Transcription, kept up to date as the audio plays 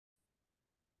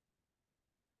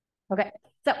Okay,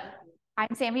 so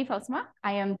I'm Sammy Postma.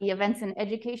 I am the Events and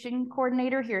Education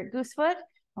Coordinator here at Goosefoot.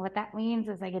 And what that means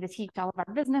is I get to teach all of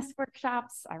our business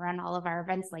workshops. I run all of our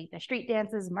events like the street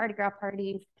dances, Mardi Gras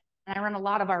parties, and I run a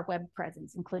lot of our web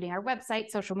presence, including our website,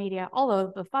 social media, all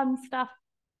of the fun stuff.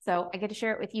 So I get to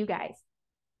share it with you guys.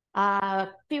 A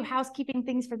few housekeeping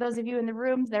things for those of you in the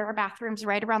room. There are bathrooms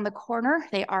right around the corner.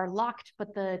 They are locked,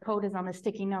 but the code is on the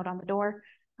sticky note on the door.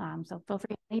 So feel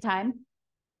free anytime.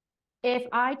 If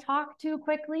I talk too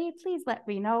quickly, please let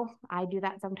me know. I do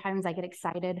that sometimes. I get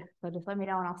excited. So just let me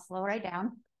know and I'll slow right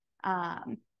down.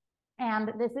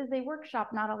 And this is a workshop,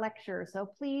 not a lecture. So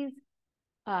please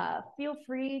feel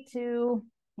free to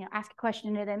ask a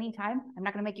question at any time. I'm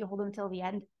not going to make you hold them until the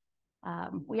end.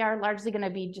 We are largely going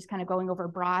to be just kind of going over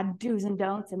broad do's and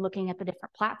don'ts and looking at the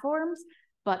different platforms.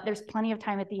 But there's plenty of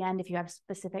time at the end. If you have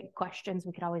specific questions,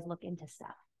 we could always look into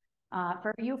stuff.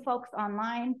 For you folks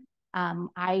online,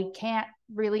 I can't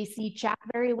really see chat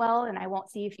very well, and I won't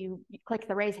see if you click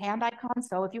the raise hand icon.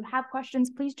 So if you have questions,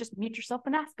 please just mute yourself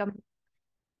and ask them.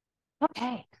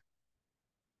 Okay.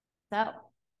 So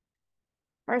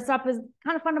first up is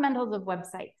kind of fundamentals of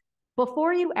websites.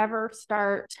 Before you ever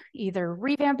start either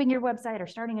revamping your website or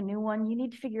starting a new one, you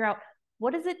need to figure out,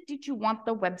 what is it that you want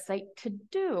the website to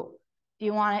do? Do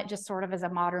you want it just sort of as a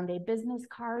modern day business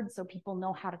card so people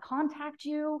know how to contact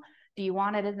you? Do you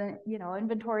want it as an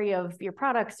inventory of your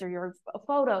products or your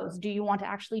photos? Do you want to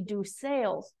actually do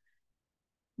sales?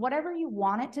 Whatever you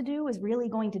want it to do is really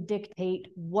going to dictate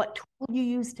what tool you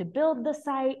use to build the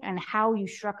site and how you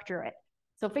structure it.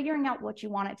 So figuring out what you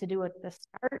want it to do at the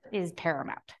start is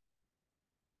paramount.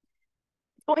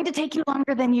 It's going to take you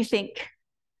longer than you think.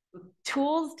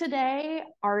 Tools today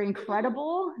are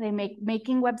incredible. They make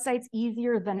making websites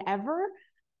easier than ever,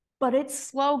 but it's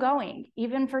slow going.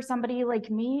 Even for somebody like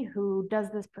me who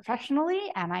does this professionally,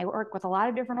 and I work with a lot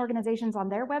of different organizations on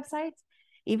their websites,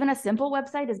 even a simple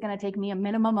website is going to take me a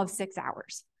minimum of 6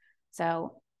 hours.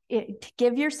 So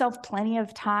give yourself plenty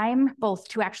of time, both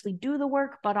to actually do the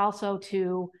work, but also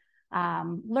to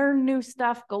learn new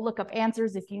stuff, go look up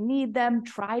answers if you need them,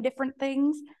 try different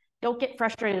things. Don't get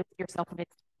frustrated with yourself if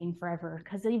it's taking forever,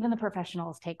 because even the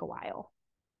professionals take a while.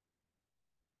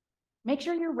 Make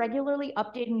sure you're regularly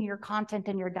updating your content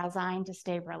and your design to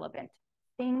stay relevant.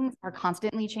 Things are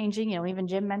constantly changing. Even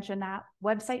Jim mentioned that.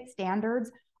 Website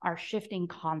standards are shifting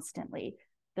constantly.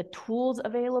 The tools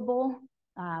available,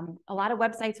 a lot of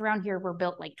websites around here were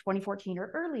built like 2014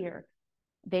 or earlier.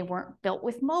 They weren't built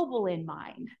with mobile in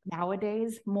mind.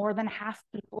 Nowadays, more than half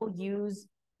people use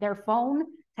their phone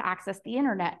to access the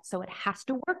internet, so it has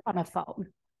to work on a phone.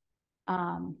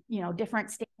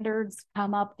 Different standards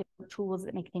come up, different tools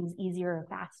that make things easier or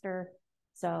faster.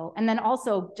 So, and then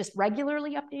also just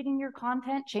regularly updating your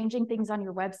content, changing things on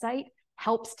your website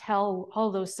helps tell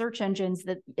all those search engines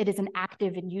that it is an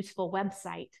active and useful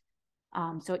website.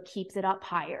 So it keeps it up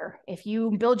higher. If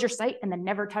you build your site and then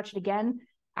never touch it again,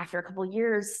 after a couple of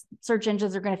years, search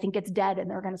engines are going to think it's dead and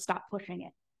they're going to stop pushing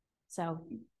it. So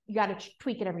you got to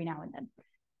tweak it every now and then.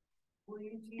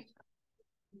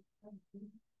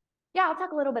 Yeah, I'll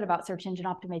talk a little bit about search engine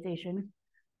optimization.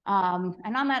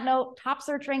 And on that note, top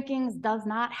search rankings does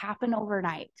not happen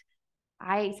overnight.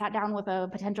 I sat down with a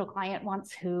potential client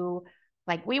once who,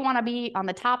 we want to be on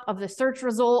the top of the search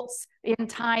results in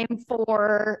time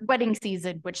for wedding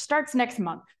season, which starts next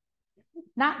month.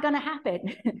 Not going to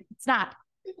happen. It's not.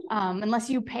 Unless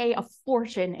you pay a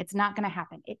fortune, it's not going to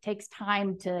happen. It takes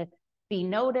time to be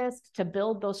noticed, to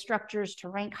build those structures, to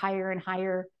rank higher and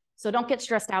higher. So don't get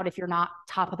stressed out if you're not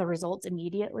top of the results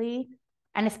immediately.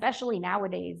 And especially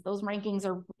nowadays, those rankings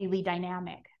are really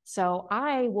dynamic. So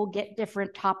I will get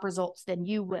different top results than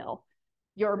you will.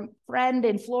 Your friend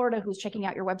in Florida who's checking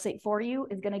out your website for you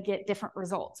is going to get different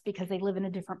results because they live in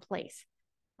a different place.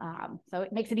 So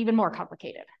it makes it even more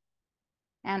complicated.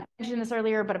 And I mentioned this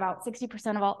earlier, but about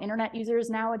 60% of all internet users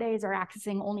nowadays are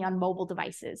accessing only on mobile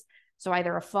devices. So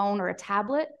either a phone or a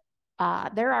tablet.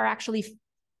 There are actually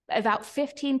about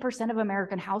 15% of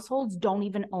American households don't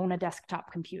even own a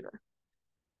desktop computer.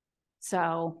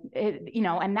 So,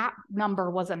 and that number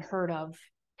wasn't heard of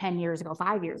 10 years ago,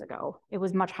 5 years ago. It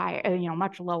was much higher,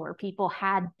 much lower. People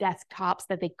had desktops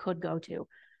that they could go to.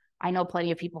 I know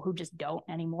plenty of people who just don't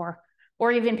anymore,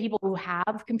 or even people who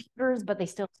have computers, but they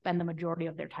still spend the majority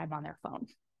of their time on their phone.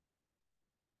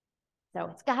 So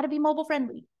it's got to be mobile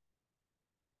friendly.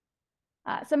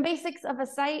 Some basics of a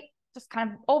site, just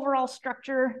kind of overall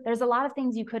structure. There's a lot of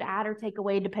things you could add or take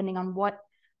away depending on what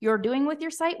you're doing with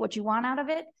your site, what you want out of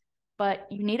it. But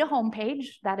you need a home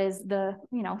page. That is the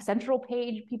central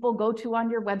page people go to on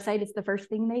your website. It's the first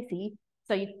thing they see.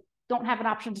 So you don't have an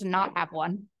option to not have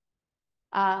one.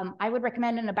 I would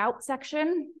recommend an about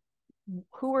section.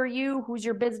 Who are you? Who's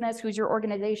your business? Who's your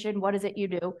organization? What is it you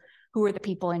do? Who are the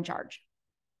people in charge?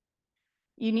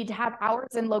 You need to have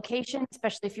hours and location,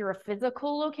 especially if you're a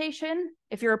physical location.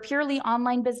 If you're a purely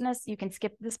online business, you can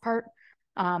skip this part.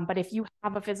 But if you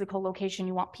have a physical location,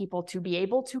 you want people to be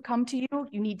able to come to you,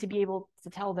 you need to be able to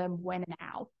tell them when and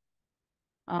how.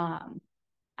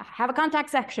 Have a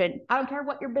contact section. I don't care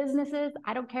what your business is.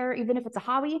 I don't care even if it's a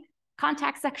hobby.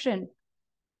 Contact section.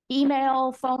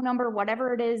 Email, phone number,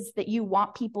 whatever it is that you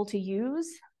want people to use.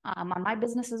 On my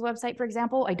business's website, for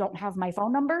example, I don't have my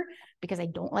phone number because I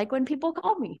don't like when people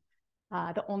call me.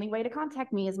 The only way to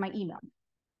contact me is my email.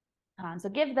 So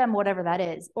give them whatever that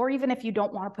is. Or even if you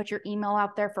don't want to put your email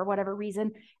out there for whatever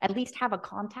reason, at least have a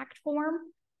contact form.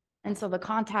 And so the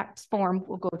contact form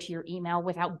will go to your email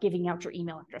without giving out your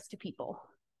email address to people.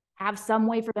 Have some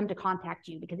way for them to contact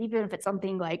you, because even if it's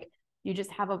something like you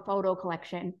just have a photo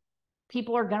collection,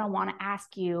 people are going to want to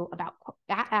ask you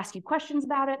questions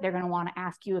about it. They're going to want to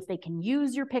ask you if they can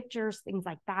use your pictures, things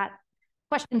like that.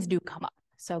 Questions do come up.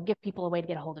 So give people a way to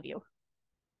get a hold of you.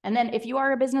 And then if you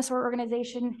are a business or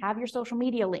organization, have your social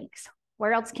media links.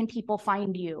 Where else can people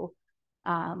find you?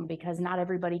 Because not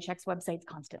everybody checks websites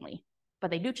constantly,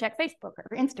 but they do check Facebook or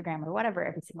Instagram or whatever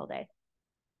every single day.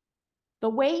 The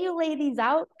way you lay these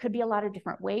out could be a lot of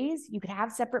different ways. You could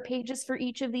have separate pages for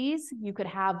each of these. You could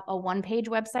have a one-page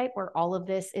website where all of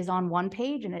this is on one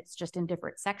page and it's just in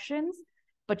different sections,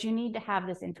 but you need to have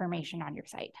this information on your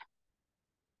site.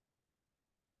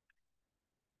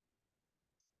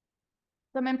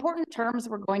 Some important terms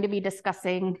we're going to be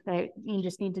discussing that you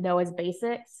just need to know as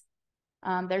basics.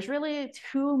 There's really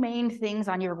two main things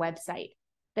on your website.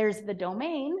 There's the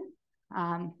domain.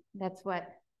 That's what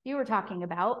you were talking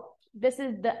about. This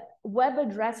is the web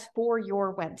address for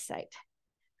your website.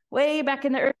 Way back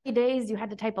in the early days, you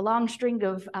had to type a long string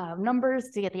of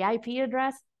numbers to get the IP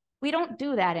address. We don't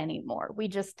do that anymore. We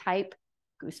just type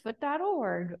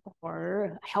goosefoot.org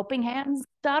or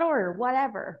helpinghands.org,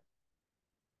 whatever.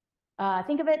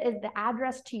 Think of it as the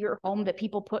address to your home that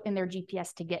people put in their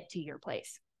GPS to get to your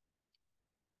place.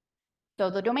 So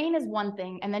the domain is one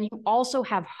thing, and then you also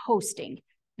have hosting.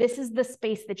 This is the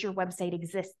space that your website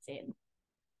exists in.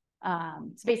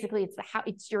 So basically, it's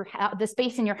the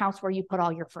space in your house where you put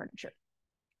all your furniture.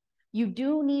 You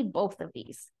do need both of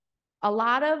these. A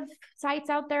lot of sites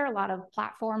out there, a lot of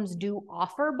platforms do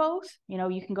offer both. You know,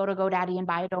 you can go to GoDaddy and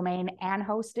buy a domain and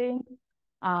hosting,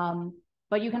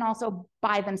 but you can also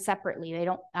buy them separately. They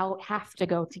don't have to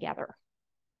go together.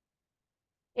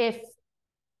 If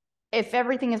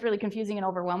everything is really confusing and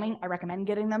overwhelming, I recommend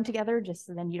getting them together, just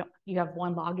so then you have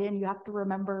one login you have to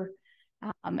remember.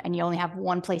 And you only have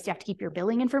one place you have to keep your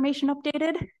billing information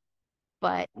updated,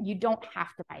 but you don't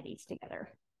have to buy these together.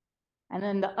 And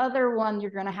then the other one you're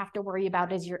going to have to worry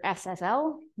about is your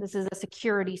SSL. This is a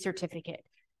security certificate.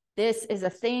 This is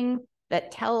a thing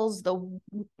that tells the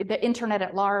internet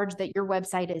at large that your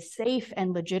website is safe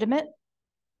and legitimate.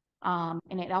 And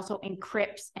it also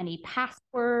encrypts any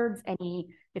passwords,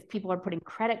 if people are putting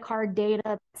credit card data,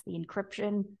 that's the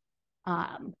encryption.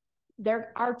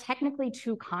 There are technically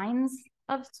two kinds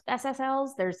of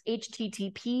SSLs. There's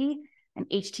HTTP and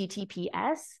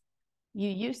HTTPS. You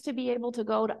used to be able to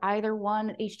go to either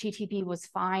one. HTTP was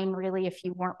fine, really, if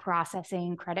you weren't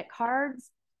processing credit cards.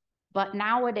 But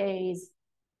nowadays,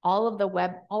 all of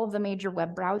the major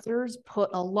web browsers put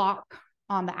a lock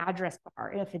on the address bar.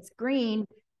 And if it's green,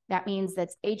 that means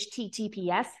that's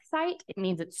HTTPS site. It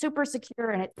means it's super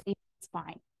secure and it's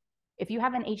fine. If you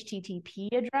have an HTTP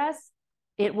address,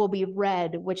 it will be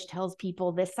red, which tells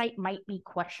people this site might be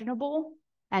questionable.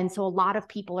 And so a lot of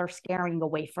people are scaring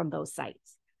away from those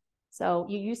sites. So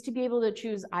you used to be able to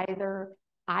choose either.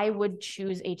 I would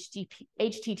choose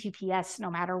HTTPS no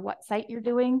matter what site you're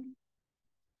doing.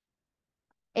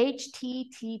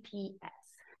 HTTPS.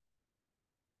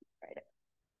 Right.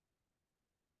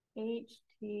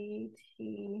 HTTPS.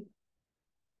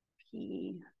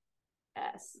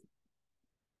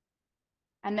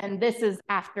 And then this is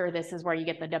where you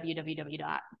get the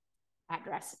www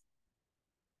address.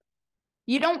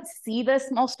 You don't see this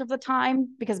most of the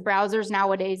time because browsers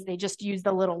nowadays, they just use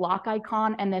the little lock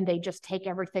icon and then they just take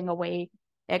everything away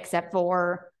except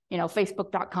for,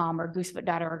 facebook.com or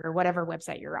goosefoot.org or whatever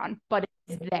website you're on, but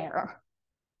it's there.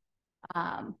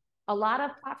 A lot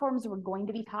of platforms we're going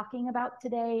to be talking about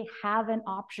today have an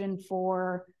option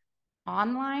for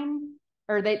online,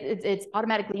 or it's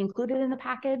automatically included in the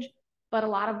package, but a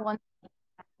lot of ones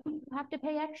you have to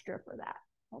pay extra for that.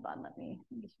 Hold on,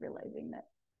 I'm just realizing that.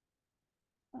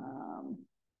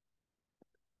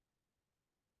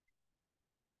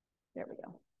 There we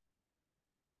go.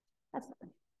 That's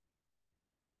fine.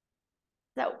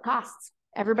 So costs.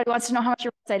 Everybody wants to know how much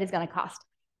your website is going to cost.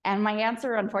 And my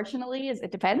answer, unfortunately, is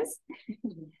it depends.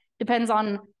 Depends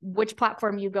on which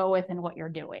platform you go with and what you're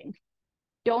doing.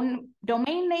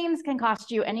 Domain names can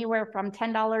cost you anywhere from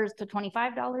 $10 to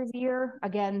 $25 a year.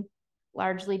 Again,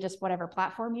 largely just whatever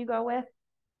platform you go with.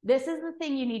 This is the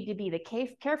thing you need to be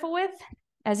careful with.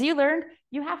 As you learned,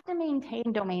 you have to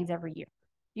maintain domains every year.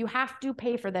 You have to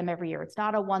pay for them every year. It's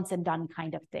not a once and done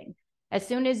kind of thing. As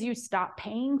soon as you stop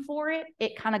paying for it,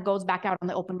 it kind of goes back out on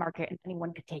the open market and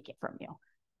anyone could take it from you.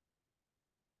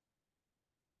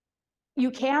 You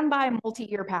can buy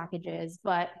multi-year packages,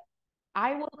 but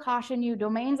I will caution you,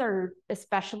 domains are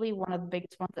especially one of the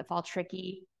biggest ones that fall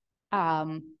tricky.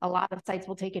 A lot of sites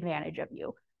will take advantage of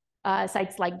you.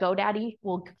 Sites like GoDaddy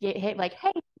will get hit like,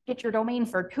 hey, get your domain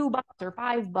for $2 or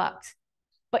 $5.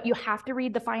 But you have to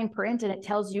read the fine print and it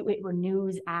tells you it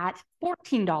renews at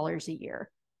 $14 a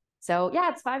year. So yeah,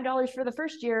 it's $5 for the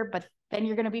first year, but then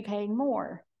you're going to be paying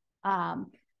more.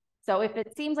 So if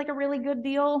it seems like a really good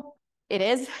deal, it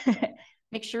is.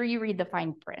 Make sure you read the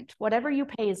fine print. Whatever you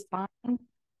pay is fine.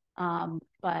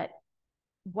 But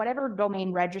whatever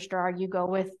domain registrar you go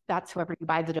with, that's whoever you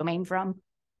buy the domain from.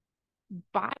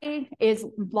 Buy as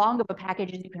long of a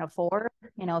package as you can afford.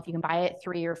 You know, if you can buy it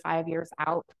 3 or 5 years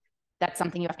out, that's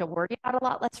something you have to worry about a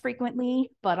lot less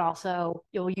frequently, but also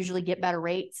you'll usually get better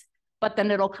rates. But then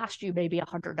it'll cost you maybe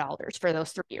 $100 for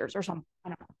those 3 years or something. I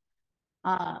don't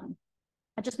know.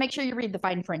 And just make sure you read the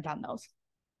fine print on those.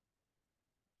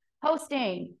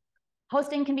 Hosting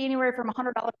can be anywhere from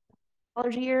 $100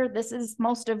 a year. This is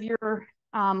most of your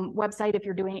website. If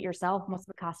you're doing it yourself, most of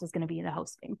the cost is going to be in the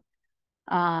hosting.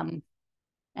 And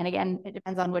again, it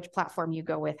depends on which platform you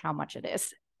go with, how much it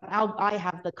is. I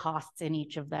have the costs in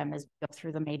each of them as we go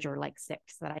through the major like 6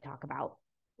 that I talk about.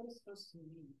 What does hosting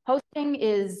mean? Hosting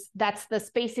that's the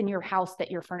space in your house that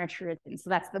your furniture is in.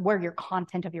 So that's where your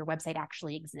content of your website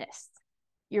actually exists.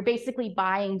 You're basically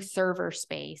buying server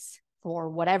space for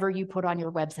whatever you put on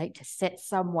your website to sit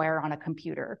somewhere on a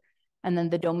computer. And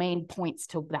then the domain points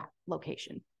to that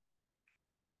location.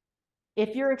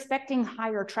 If you're expecting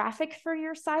higher traffic for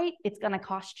your site, it's going to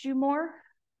cost you more.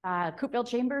 Coopville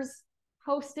Chambers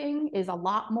hosting is a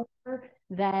lot more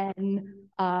than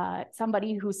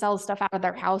somebody who sells stuff out of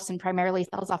their house and primarily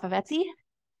sells off of Etsy,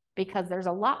 because there's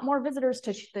a lot more visitors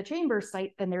to the Chambers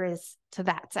site than there is to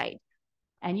that site.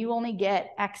 And you only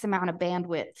get X amount of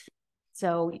bandwidth.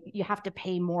 So you have to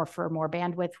pay more for more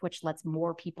bandwidth, which lets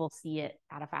more people see it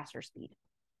at a faster speed.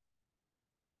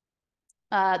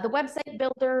 The website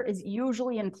builder is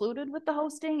usually included with the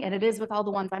hosting, and it is with all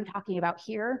the ones I'm talking about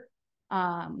here.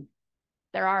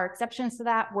 There are exceptions to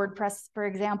that. WordPress, for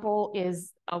example,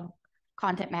 is a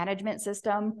content management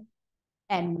system,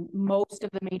 and most of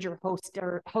the major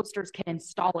hosters can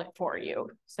install it for you.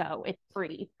 So it's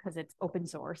free because it's open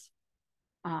source.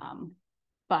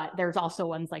 But there's also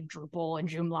ones like Drupal and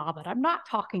Joomla that I'm not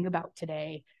talking about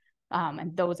today.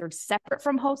 And those are separate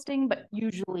from hosting, but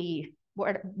usually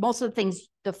most of the things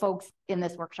the folks in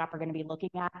this workshop are going to be looking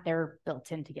at, they're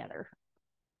built in together.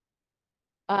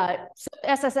 So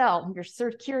SSL, your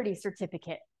security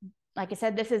certificate. Like I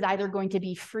said, this is either going to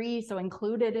be free, so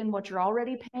included in what you're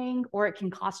already paying, or it can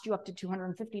cost you up to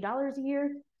 $250 a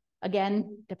year.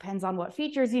 Again, depends on what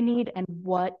features you need and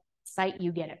what site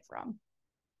you get it from.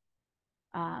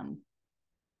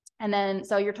 And then,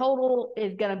 so your total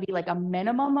is going to be like a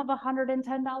minimum of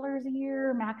 $110 a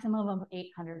year, maximum of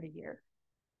 $800 a year.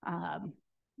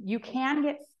 You can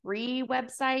get free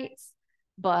websites,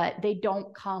 but they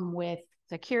don't come with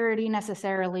security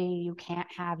necessarily. You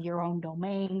can't have your own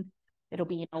domain. It'll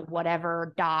be,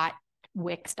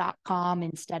 whatever.wix.com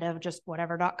instead of just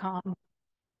whatever.com.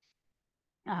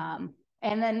 And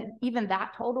then even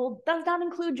that total does not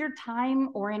include your time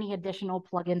or any additional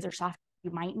plugins or software you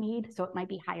might need. So it might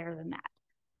be higher than that.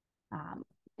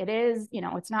 It is,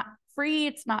 it's not free.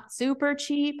 It's not super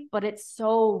cheap, but it's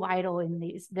so vital in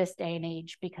this day and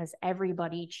age because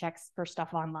everybody checks for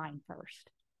stuff online first.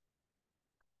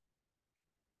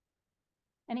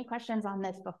 Any questions on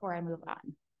this before I move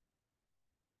on?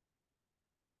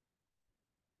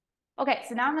 Okay,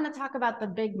 so now I'm going to talk about the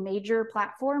big major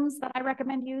platforms that I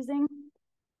recommend using.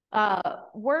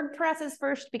 WordPress is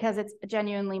first because it's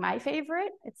genuinely my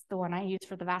favorite. It's the one I use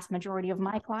for the vast majority of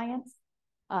my clients.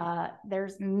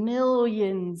 There's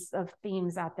millions of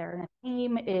themes out there, and a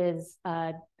theme is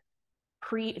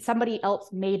somebody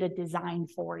else made a design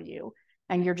for you,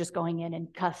 and you're just going in and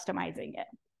customizing it.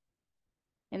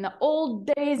 In the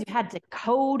old days, you had to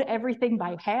code everything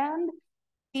by hand.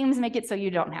 Themes make it so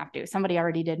you don't have to. Somebody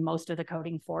already did most of the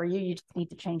coding for you. You just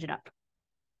need to change it up.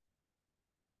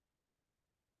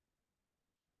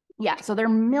 Yeah, so there are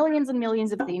millions and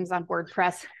millions of themes on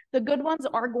WordPress. The good ones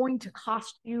are going to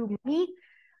cost you money,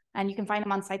 and you can find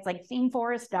them on sites like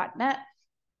themeforest.net.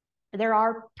 There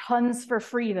are tons for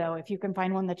free, though, if you can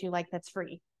find one that you like that's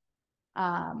free.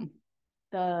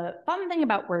 The fun thing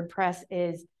about WordPress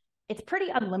is it's pretty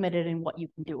unlimited in what you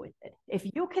can do with it. If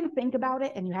you can think about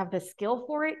it and you have the skill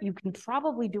for it, you can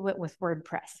probably do it with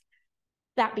WordPress.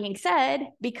 That being said,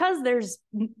 because there's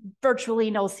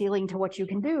virtually no ceiling to what you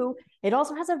can do, it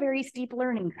also has a very steep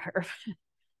learning curve.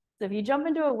 So if you jump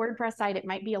into a WordPress site, it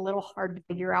might be a little hard to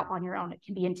figure out on your own. It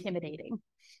can be intimidating.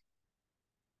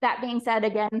 That being said,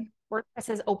 again, WordPress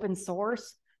is open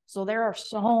source. So there are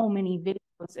so many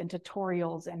videos and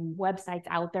tutorials and websites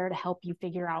out there to help you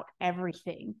figure out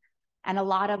everything. And a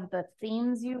lot of the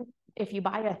themes if you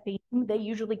buy a theme, they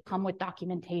usually come with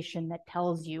documentation that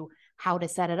tells you how to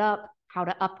set it up, how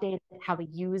to update it, how to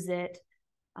use it.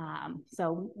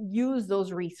 So use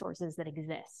those resources that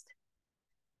exist.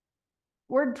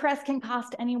 WordPress can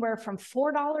cost anywhere from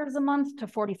 $4 a month to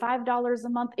 $45 a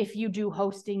month if you do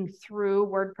hosting through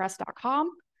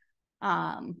WordPress.com.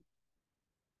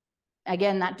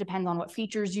 Again, that depends on what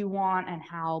features you want and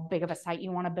how big of a site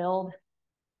you want to build.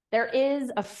 There is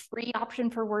a free option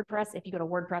for WordPress if you go to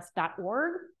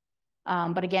wordpress.org.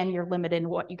 But again, you're limited in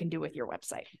what you can do with your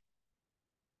website.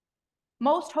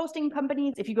 Most hosting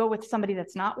companies, if you go with somebody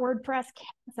that's not WordPress,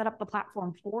 can set up the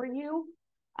platform for you.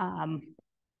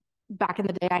 Back in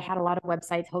the day, I had a lot of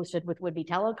websites hosted with Whidbey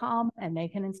Telecom, and they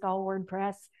can install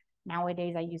WordPress.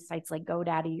 Nowadays, I use sites like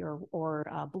GoDaddy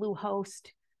or Bluehost.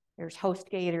 There's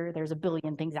HostGator. There's a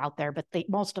billion things out there, but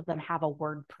most of them have a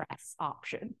WordPress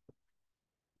option.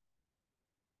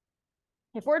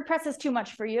 If WordPress is too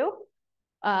much for you,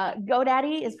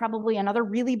 GoDaddy is probably another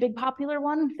really big popular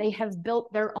one. They have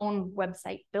built their own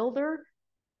website builder.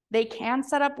 They can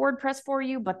set up WordPress for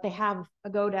you, but they have a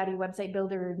GoDaddy website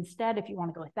builder instead if you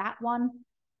want to go with that one.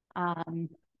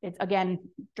 It's, again,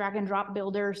 drag and drop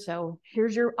builder. So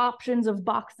here's your options of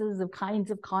boxes of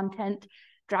kinds of content.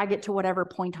 Drag it to whatever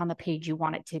point on the page you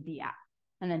want it to be at,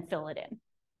 and then fill it in.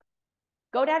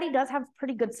 GoDaddy does have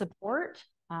pretty good support.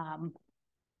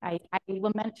 I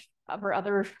lament for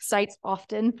other sites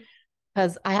often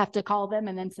because I have to call them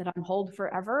and then sit on hold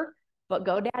forever. But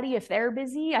GoDaddy, if they're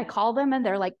busy, I call them and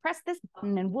they're like, press this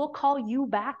button and we'll call you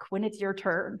back when it's your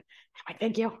turn. I'm like,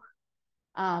 thank you.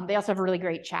 They also have a really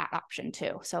great chat option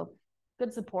too. So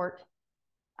good support.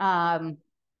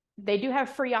 They do have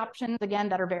free options, again,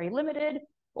 that are very limited,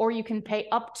 or you can pay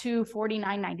up to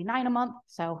 $49.99 a month.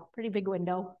 So pretty big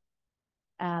window.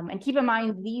 And keep in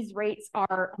mind, these rates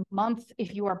are a month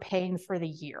if you are paying for the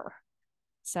year.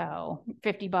 So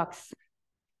 $50,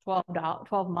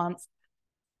 12 months.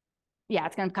 Yeah,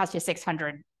 it's going to cost you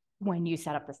 $600 when you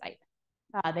set up the site.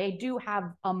 They do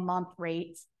have a month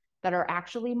rates that are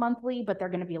actually monthly, but they're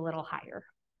going to be a little higher.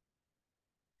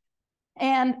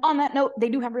 And on that note, they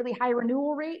do have really high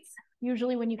renewal rates.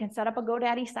 Usually when you can set up a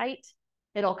GoDaddy site,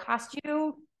 it'll cost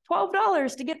you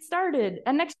 $12 to get started.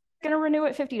 And next you're going to renew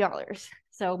at $50.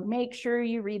 So make sure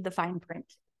you read the fine print.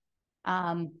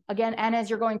 Again, and as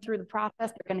you're going through the process,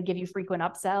 they're going to give you frequent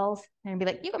upsells. They're going to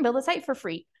be like, you can build a site for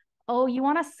free. Oh, you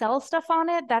want to sell stuff on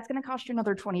it? That's going to cost you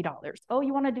another $20. Oh,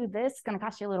 you want to do this? It's going to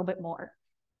cost you a little bit more.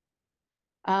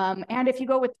 And if you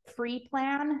go with the free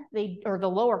plan, or the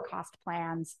lower cost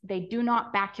plans, they do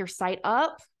not back your site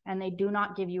up and they do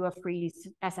not give you a free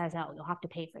SSL. You'll have to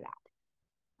pay for that.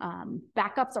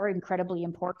 Backups are incredibly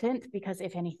important because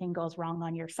if anything goes wrong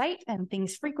on your site, and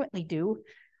things frequently do,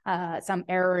 some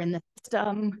error in the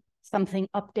system, something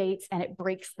updates and it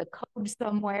breaks the code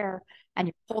somewhere and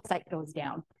your whole site goes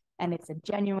down. And it's a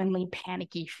genuinely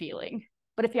panicky feeling.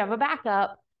 But if you have a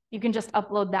backup, you can just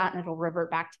upload that and it'll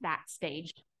revert back to that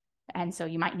stage. And so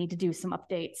you might need to do some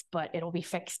updates, but it'll be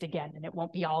fixed again and it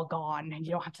won't be all gone and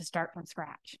you don't have to start from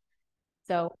scratch.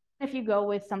 So if you go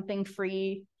with something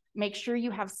free, make sure you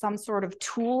have some sort of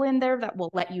tool in there that will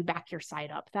let you back your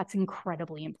site up. That's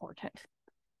incredibly important.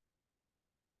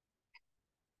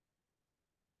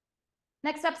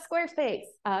 Next up, Squarespace.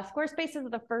 Squarespace is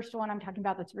the first one I'm talking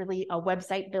about that's really a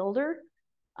website builder.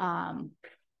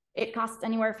 It costs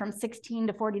anywhere from $16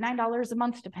 to $49 a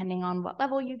month, depending on what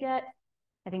level you get.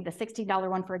 I think the $16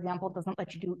 one, for example, doesn't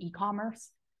let you do e-commerce.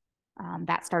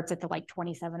 That starts at the like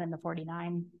 27 and the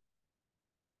 49.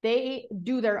 They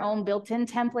do their own built-in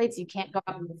templates. You can't go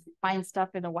out and find stuff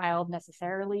in the wild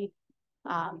necessarily,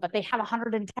 but they have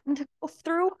 110 to go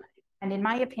through. And in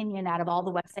my opinion, out of all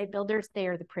the website builders, they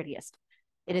are the prettiest.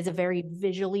 It is a very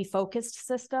visually focused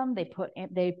system. They put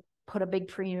a big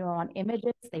premium on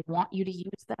images. They want you to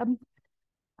use them.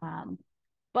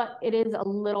 But it is a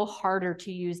little harder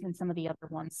to use than some of the other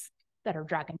ones. that are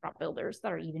drag and drop builders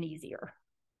that are even easier.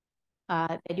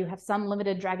 They do have some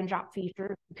limited drag and drop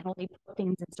features. You can only put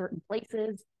things in certain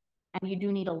places, and you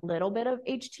do need a little bit of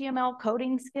HTML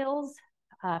coding skills.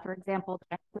 For example,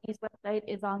 Jeffrey's website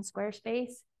is on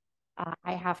Squarespace.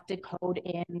 I have to code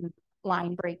in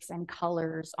line breaks and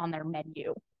colors on their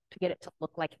menu to get it to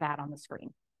look like that on the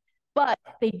screen. But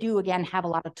they do, again, have a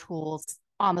lot of tools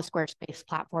on the Squarespace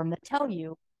platform that tell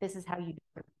you this is how you do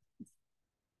it.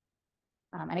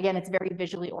 And again, it's very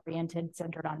visually oriented,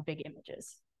 centered on big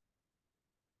images.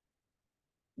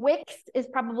 Wix is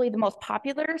probably the most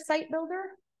popular site builder.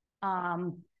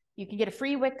 You can get a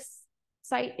free Wix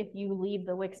site if you leave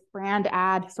the Wix brand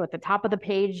ad. So at the top of the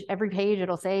page, every page,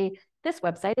 it'll say, this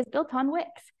website is built on Wix.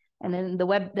 And then the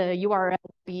URL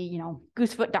will be,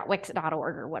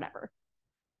 goosefoot.wix.org or whatever.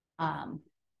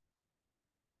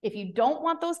 If you don't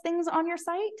want those things on your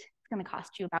site, it's going to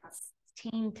cost you about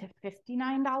 $16 to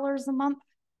 $59 a month.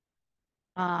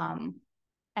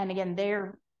 And again,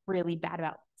 they're really bad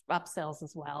about upsells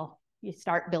as well. You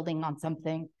start building on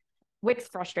something. Wix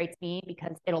frustrates me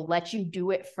because it'll let you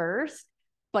do it first,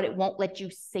 but it won't let you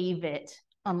save it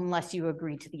unless you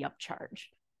agree to the upcharge.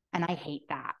 And I hate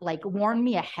that. Like, warn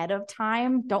me ahead of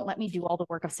time. Don't let me do all the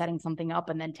work of setting something up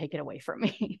and then take it away from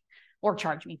me or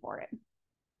charge me for it.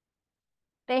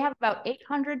 They have about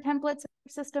 800 templates in their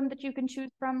system that you can choose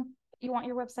from if you want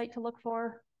your website to look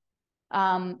for.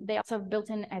 They also have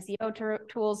built-in SEO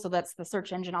tools, so that's the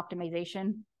search engine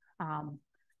optimization.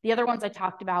 The other ones I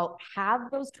talked about have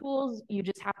those tools. You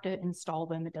just have to install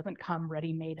them. It doesn't come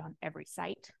ready-made on every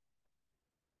site.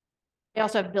 They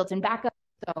also have built-in backup,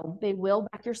 so they will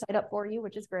back your site up for you,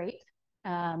 which is great.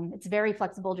 It's very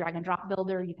flexible drag and drop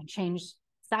builder. You can change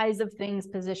size of things,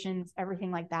 positions,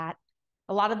 everything like that.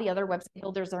 A lot of the other website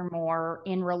builders are more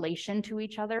in relation to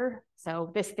each other.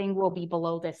 So this thing will be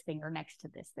below this thing or next to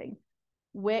this thing.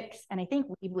 Wix, and I think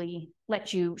Weebly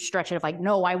let you stretch it of like,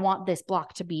 no, I want this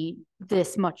block to be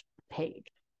this much page,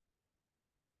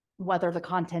 whether the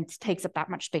content takes up that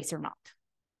much space or not.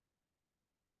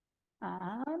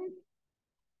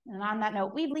 And on that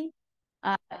note, Weebly,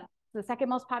 the second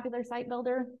most popular site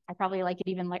builder. I probably like it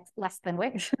even less than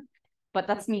Wix, but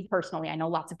that's me personally. I know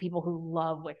lots of people who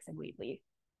love Wix and Weebly.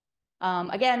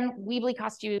 Again, Weebly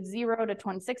costs you $0 to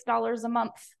 $26 a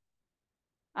month.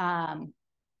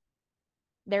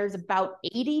 There's about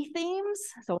 80 themes,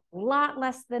 so a lot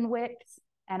less than Wix,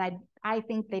 and I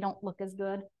think they don't look as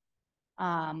good.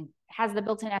 Has the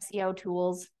built-in SEO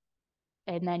tools,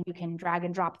 and then you can drag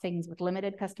and drop things with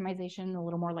limited customization, a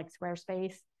little more like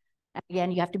Squarespace. And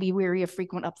again, you have to be wary of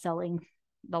frequent upselling.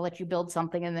 They'll let you build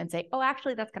something and then say, oh,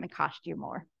 actually, that's going to cost you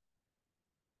more.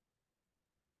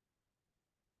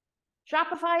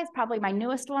 Shopify is probably my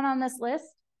newest one on this list.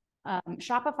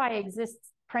 Shopify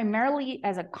exists primarily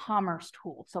as a commerce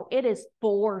tool. So it is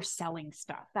for selling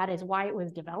stuff. That is why it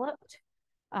was developed.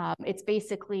 It's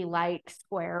basically like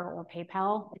Square or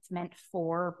PayPal. It's meant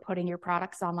for putting your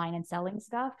products online and selling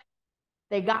stuff.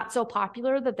 They got so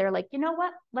popular that they're like, you know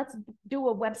what? Let's do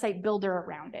a website builder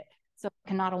around it. So you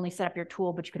can not only set up your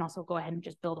tool, but you can also go ahead and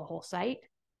just build a whole site.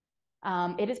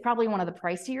 It is probably one of the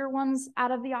pricier ones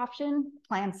out of the option.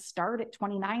 Plans start at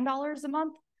 $29 a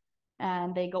month,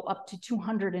 and they go up to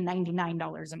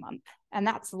 $299 a month. And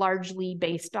that's largely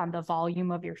based on the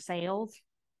volume of your sales.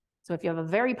 So if you have a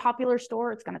very popular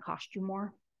store, it's going to cost you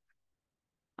more.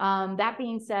 That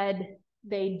being said,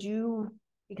 they do,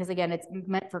 because again, it's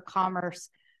meant for commerce,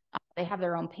 they have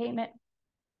their own payment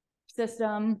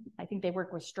system. I think they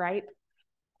work with Stripe.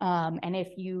 And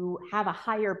if you have a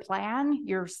higher plan,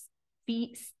 your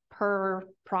fees per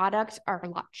product are a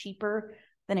lot cheaper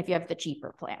than if you have the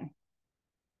cheaper plan.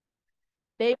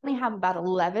 They only have about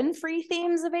 11 free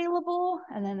themes available,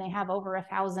 and then they have over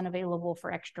 1,000 available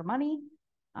for extra money.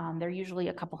 They're usually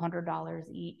a couple $100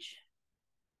 each.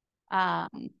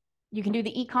 You can do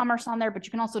the e-commerce on there, but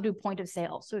you can also do point of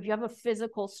sale. So if you have a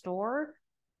physical store,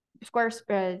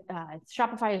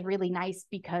 Shopify is really nice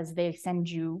because they send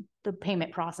you the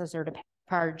payment processor to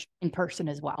charge in person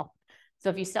as well. So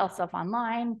if you sell stuff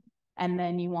online and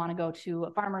then you want to go to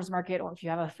a farmer's market, or if you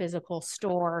have a physical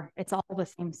store, it's all the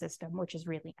same system, which is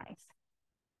really nice.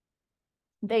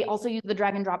 They also use the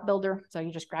drag and drop builder. So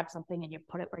you just grab something and you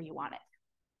put it where you want it.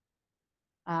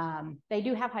 They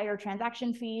do have higher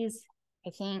transaction fees. I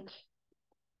think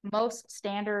most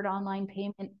standard online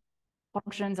payment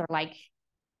functions are like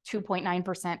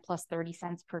 2.9% plus 30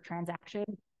 cents per transaction.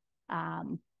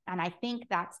 And I think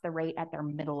that's the rate at their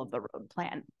middle of the road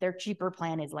plan. Their cheaper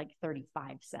plan is like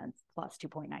 35 cents plus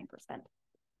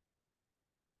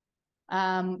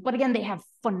 2.9%. But again, they have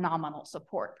phenomenal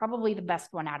support, probably the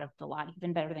best one out of the lot,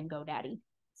 even better than GoDaddy.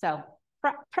 So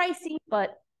pricey,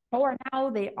 but for now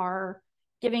they are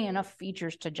giving enough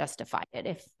features to justify it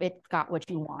if it's got what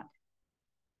you want.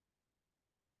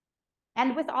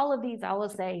 And with all of these, I will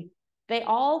say they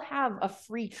all have a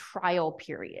free trial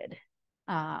period.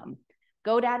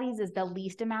 GoDaddy's is the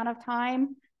least amount of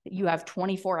time. You have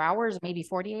 24 hours, maybe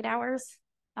 48 hours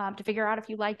to figure out if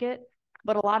you like it.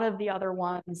 But a lot of the other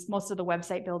ones, most of the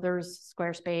website builders,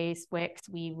 Squarespace, Wix,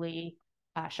 Weebly,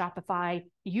 Shopify,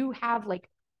 you have like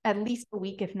at least a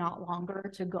week, if not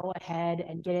longer, to go ahead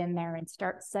and get in there and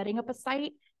start setting up a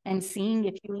site and seeing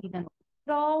if you even like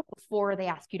it all before they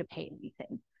ask you to pay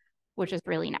anything, which is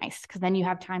really nice because then you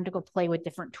have time to go play with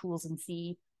different tools and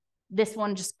see this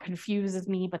one just confuses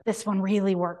me, but this one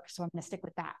really works, so I'm going to stick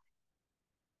with that.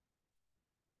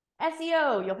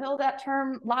 SEO, you'll hear that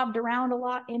term lobbed around a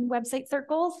lot in website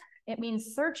circles. It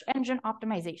means search engine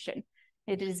optimization.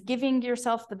 It is giving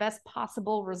yourself the best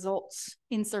possible results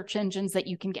in search engines that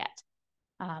you can get.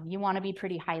 You want to be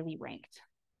pretty highly ranked.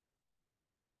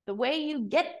 The way you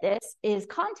get this is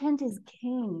content is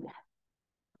king.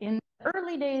 In the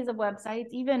early days of websites,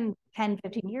 even 10,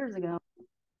 15 years ago,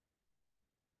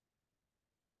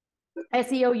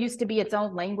 SEO used to be its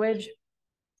own language.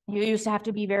 You used to have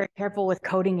to be very careful with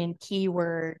coding in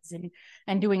keywords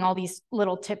and doing all these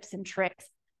little tips and tricks.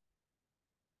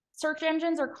 Search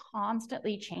engines are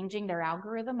constantly changing their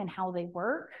algorithm and how they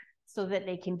work so that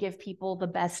they can give people the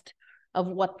best of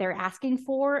what they're asking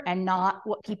for and not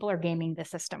what people are gaming the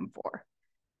system for.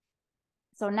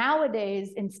 So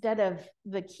nowadays, instead of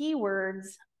the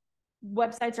keywords,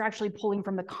 websites are actually pulling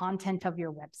from the content of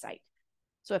your website.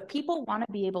 So if people want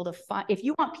to be able to find, if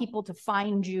you want people to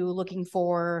find you looking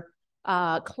for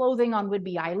clothing on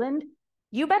Whidbey Island,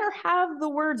 you better have the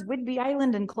words Whidbey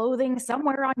Island and clothing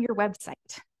somewhere on your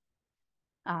website.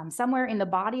 Somewhere in the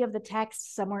body of the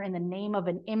text, somewhere in the name of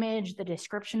an image, the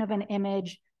description of an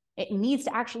image. It needs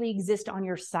to actually exist on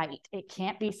your site. It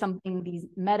can't be something, these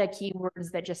meta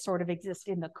keywords that just sort of exist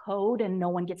in the code and no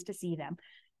one gets to see them,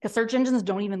 because search engines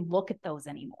don't even look at those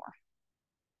anymore.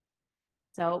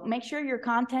 So make sure your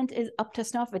content is up to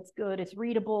snuff. It's good, it's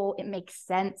readable, it makes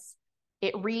sense.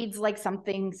 It reads like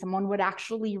something someone would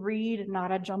actually read,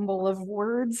 not a jumble of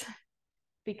words,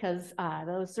 because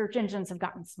those search engines have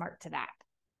gotten smart to that.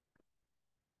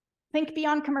 Think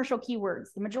beyond commercial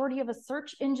keywords. The majority of a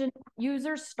search engine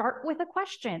users start with a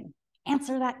question.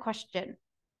 Answer that question.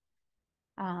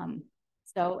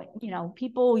 So,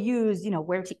 people use,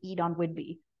 where to eat on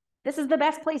Whidbey. This is the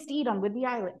best place to eat on Whidbey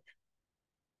Island.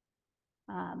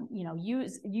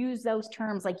 Use those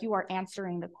terms like you are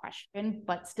answering the question,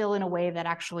 but still in a way that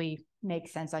actually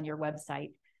makes sense on your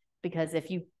website. Because if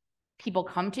people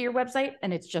come to your website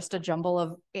and it's just a jumble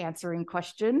of answering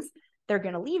questions, they're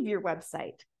going to leave your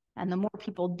website. And the more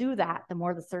people do that, the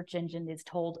more the search engine is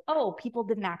told, oh, people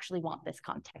didn't actually want this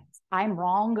content. I'm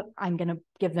wrong. I'm going to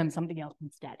give them something else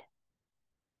instead.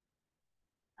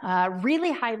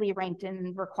 Really highly ranked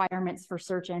in requirements for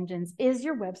search engines is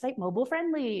your website mobile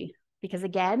friendly? Because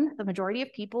again, the majority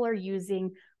of people are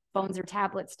using phones or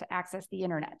tablets to access the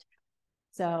internet.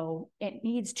 So it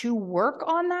needs to work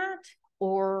on that,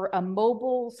 or a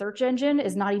mobile search engine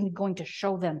is not even going to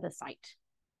show them the site.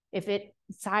 If it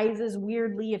sizes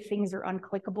weirdly, if things are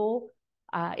unclickable,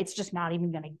 it's just not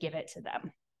even going to give it to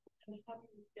them.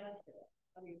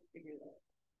 How do you figure that?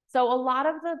 So a lot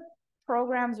of the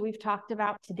programs we've talked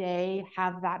about today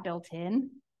have that built in.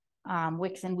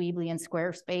 Wix and Weebly and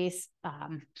Squarespace,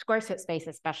 Squarespace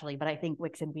especially, but I think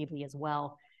Wix and Weebly as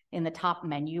well. In the top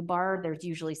menu bar, there's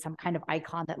usually some kind of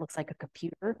icon that looks like a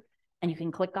computer, and you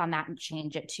can click on that and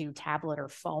change it to tablet or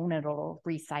phone, and it'll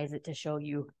resize it to show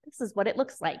you this is what it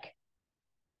looks like.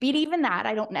 But even that,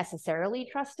 I don't necessarily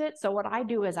trust it. So what I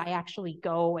do is I actually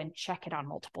go and check it on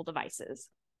multiple devices.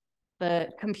 The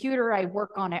computer I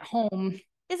work on at home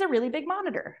is a really big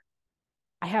monitor.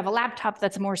 I have a laptop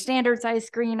that's a more standard size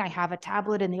screen. I have a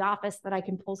tablet in the office that I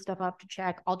can pull stuff up to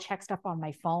check. I'll check stuff on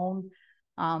my phone.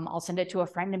 I'll send it to a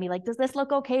friend and be like, does this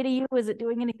look okay to you? Is it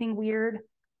doing anything weird?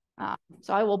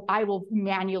 So I will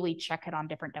manually check it on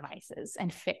different devices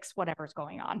and fix whatever's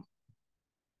going on.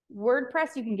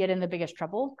 WordPress, you can get in the biggest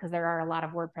trouble because there are a lot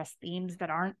of WordPress themes that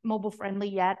aren't mobile friendly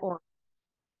yet or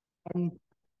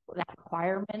that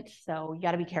requirement. So you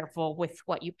got to be careful with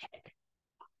what you pick.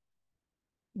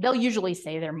 They'll usually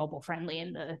say they're mobile friendly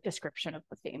in the description of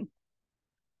the theme.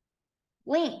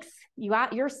 Links.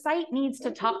 Your site needs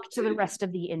to talk to the rest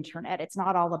of the internet. It's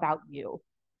not all about you.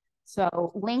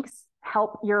 So links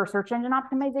help your search engine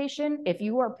optimization if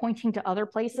you are pointing to other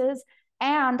places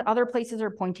and other places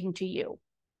are pointing to you.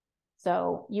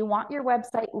 So you want your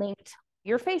website linked,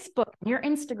 your Facebook, your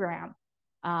Instagram.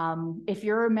 If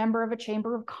you're a member of a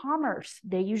chamber of commerce,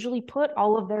 they usually put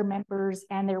all of their members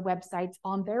and their websites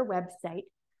on their website.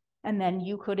 And then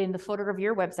you could, in the footer of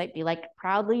your website, be like,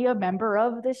 proudly a member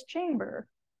of this chamber.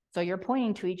 So you're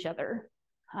pointing to each other.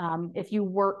 If you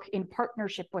work in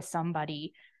partnership with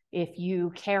somebody, if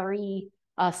you carry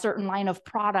a certain line of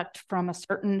product from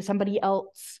somebody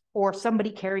else, or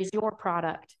somebody carries your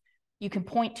product, you can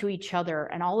point to each other.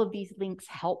 And all of these links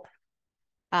help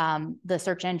the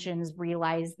search engines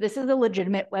realize this is a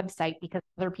legitimate website because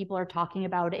other people are talking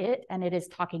about it and it is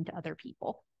talking to other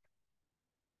people.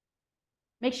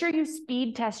 Make sure you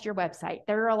speed test your website.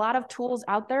 There are a lot of tools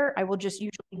out there. I will just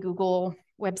usually Google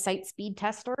website speed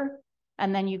tester,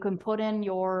 and then you can put in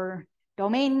your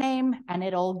domain name and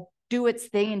it'll do its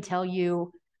thing and tell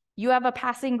you, you have a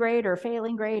passing grade or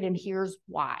failing grade, and here's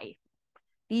why.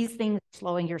 These things are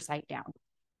slowing your site down.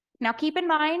 Now, keep in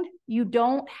mind, you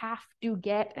don't have to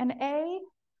get an A.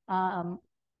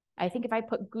 I think if I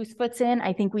put Goosefoots in,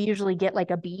 I think we usually get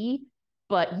like a B,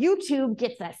 but YouTube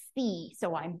gets a C,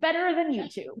 so I'm better than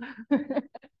YouTube.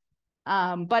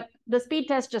 But the speed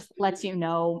test just lets you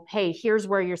know, hey, here's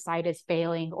where your site is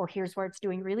failing, or here's where it's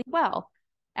doing really well.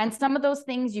 And some of those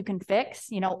things you can fix,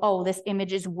 oh, this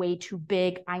image is way too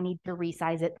big. I need to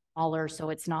resize it smaller so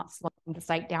it's not slowing the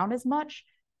site down as much.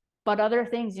 But other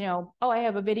things, oh, I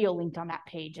have a video linked on that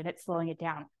page and it's slowing it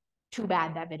down. Too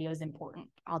bad, that video is important.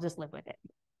 I'll just live with it.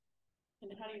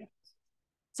 And how do you?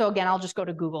 So again, I'll just go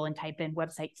to Google and type in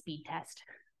website speed test.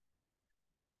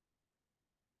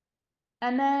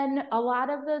 And then a lot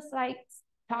of the sites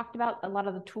talked about, a lot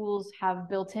of the tools have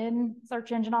built-in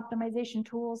search engine optimization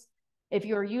tools. If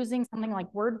you're using something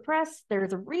like WordPress,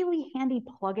 there's a really handy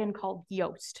plugin called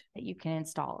Yoast that you can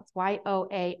install. It's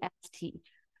Yoast.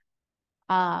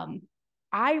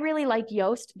 I really like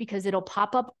Yoast because it'll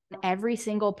pop up on every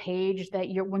single page that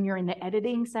when you're in the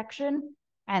editing section,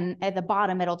 and at the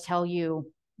bottom, it'll tell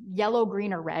you yellow,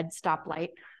 green, or red stoplight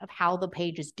of how the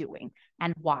page is doing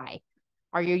and why.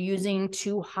 Are you using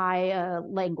too high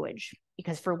language?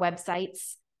 Because for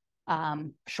websites,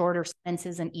 shorter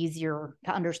sentences and easier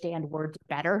to understand words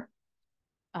better.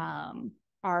 Does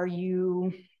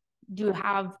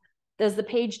the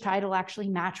page title actually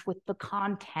match with the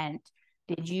content?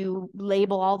 Did you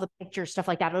label all the pictures, stuff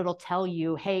like that? It'll tell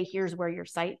you, hey, here's where your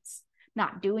site's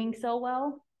not doing so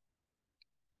well.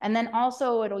 And then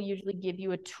also it'll usually give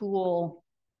you a tool.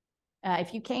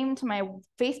 If you came to my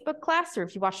Facebook class, or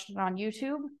if you watched it on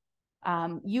YouTube,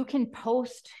 you can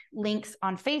post links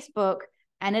on Facebook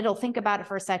and it'll think about it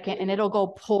for a second and it'll go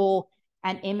pull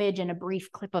an image and a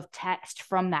brief clip of text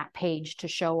from that page to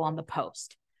show on the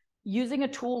post. Using a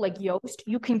tool like Yoast,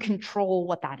 you can control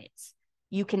what that is.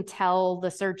 You can tell the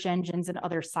search engines and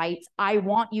other sites, I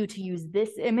want you to use this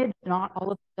image, not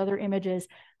all of the other images.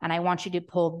 And I want you to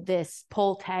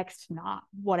pull text, not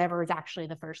whatever is actually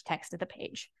the first text of the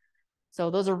page. So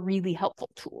those are really helpful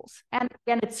tools. And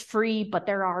again, it's free, but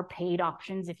there are paid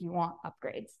options if you want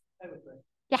upgrades.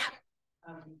 Yeah.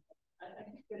 I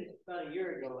finished about a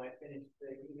year ago. I finished the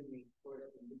Udemy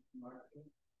course in marketing,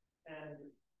 and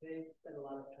they spent a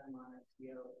lot of time on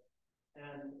SEO.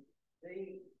 And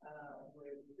they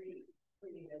were pretty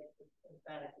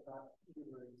emphatic about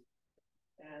keywords.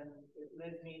 And it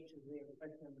led me to the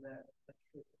impression that I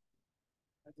should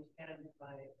understand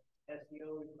my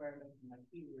SEO requirements and my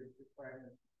keywords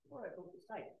requirements before I built the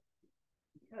site.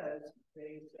 Because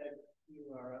they said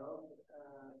URL,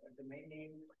 a domain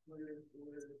name, were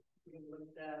being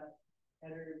looked at,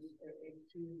 headers,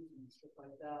 H2s, and stuff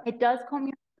like that. It does come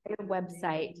your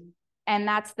website. And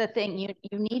that's the thing, you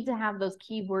need to have those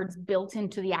keywords built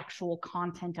into the actual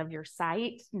content of your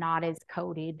site, not as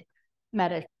coded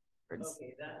meta words.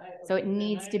 Okay, so it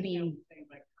needs to be,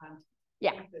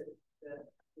 yeah.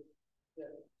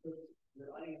 The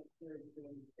audience to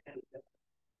understand that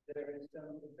there is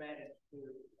some advantage to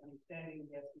understanding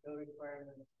the SEO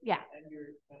requirements. Yeah. And your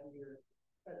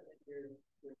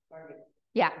target.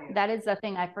 Yeah, that is the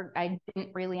thing I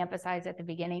didn't really emphasize at the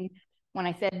beginning. When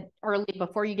I said early,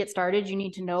 before you get started, you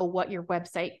need to know what your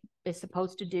website is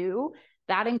supposed to do.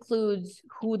 That includes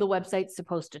who the website's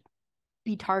supposed to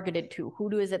be targeted to. Who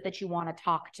is it that you want to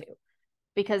talk to?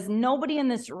 Because nobody in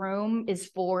this room is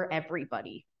for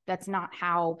everybody. That's not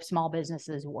how small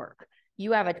businesses work.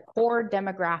 You have a core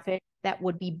demographic that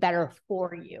would be better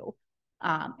for you.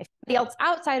 If somebody else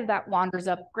outside of that wanders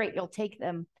up, great, you'll take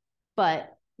them.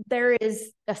 But there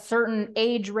is a certain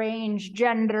age range,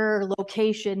 gender,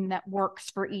 location that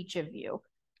works for each of you.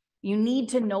 You need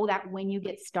to know that when you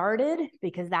get started,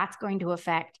 because that's going to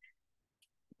affect,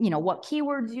 what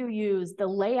keywords you use, the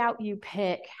layout you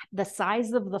pick, the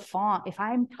size of the font. If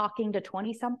I'm talking to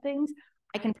 20-somethings,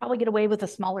 I can probably get away with a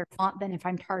smaller font than if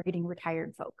I'm targeting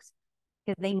retired folks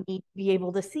because they need to be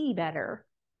able to see better.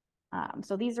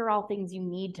 So these are all things you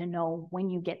need to know when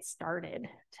you get started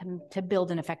to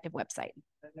build an effective website.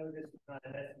 I know this is not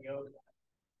an SEO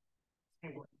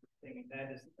thing, and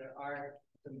that is there are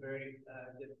some very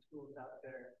good tools out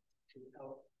there to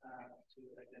help to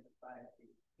identify the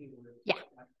keywords. Yeah.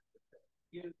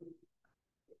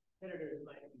 Editors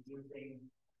might be using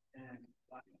and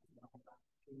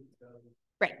so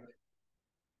right.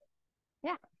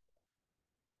 Yeah.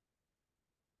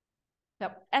 So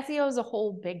SEO is a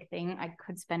whole big thing. I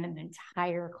could spend an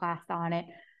entire class on it,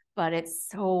 but it's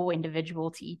so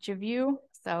individual to each of you.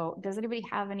 So does anybody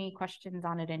have any questions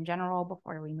on it in general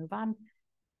before we move on?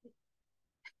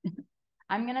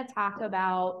 I'm going to talk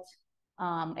about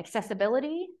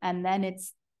accessibility, and then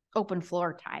it's open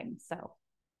floor time. So,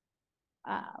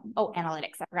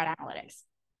 analytics. I forgot analytics.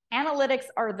 Analytics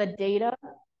are the data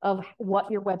of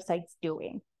what your website's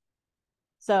doing.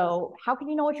 So how can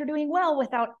you know what you're doing well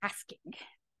without asking?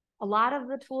 A lot of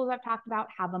the tools I've talked about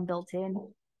have them built in.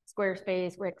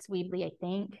 Squarespace, Wix, Weebly, I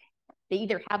think. They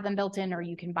either have them built in or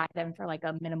you can buy them for like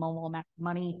a minimal amount of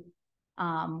money.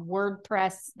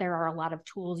 WordPress, there are a lot of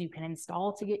tools you can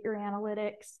install to get your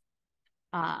analytics.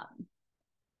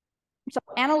 So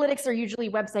analytics are usually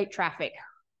website traffic.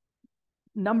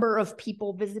 Number of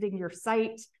people visiting your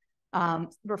site,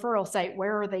 referral site,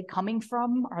 where are they coming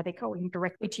from? Are they going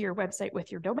directly to your website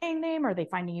with your domain name? Are they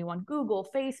finding you on Google,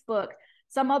 Facebook,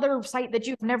 some other site that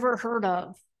you've never heard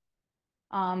of?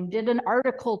 Did an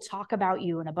article talk about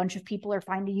you and a bunch of people are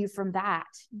finding you from that?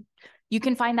 You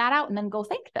can find that out and then go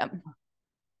thank them.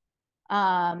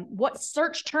 What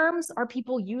search terms are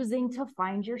people using to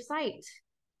find your site?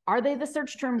 Are they the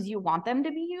search terms you want them to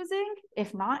be using?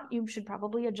 If not, you should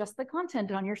probably adjust the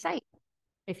content on your site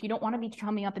if you don't want to be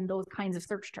coming up in those kinds of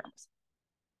search terms.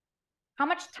 How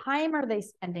much time are they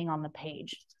spending on the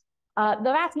page? The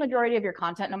vast majority of your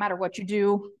content, no matter what you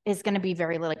do, is going to be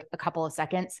very like a couple of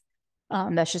seconds.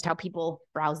 That's just how people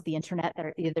browse the internet.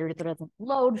 They're either it doesn't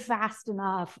load fast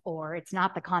enough or it's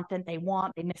not the content they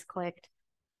want, they misclicked.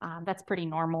 That's pretty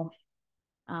normal.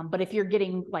 But if you're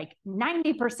getting like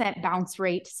 90% bounce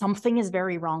rate, something is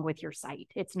very wrong with your site.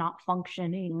 It's not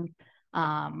functioning.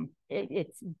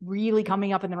 It's really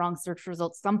coming up in the wrong search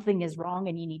results. Something is wrong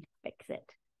and you need to fix it.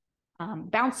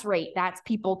 Bounce rate, that's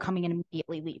people coming in and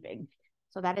immediately leaving.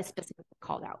 So that is specifically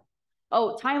called out.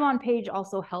 Oh, time on page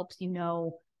also helps you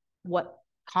know what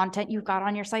content you've got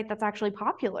on your site that's actually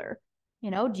popular. You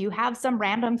know, do you have some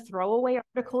random throwaway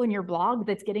article in your blog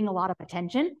that's getting a lot of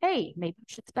attention? Hey, maybe you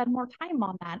should spend more time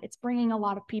on that. It's bringing a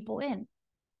lot of people in.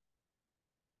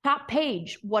 Top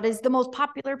page, what is the most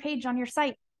popular page on your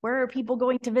site? Where are people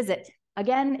going to visit?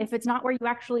 Again, if it's not where you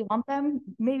actually want them,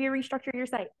 maybe restructure your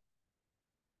site.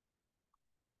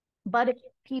 But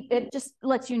it just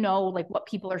lets you know like what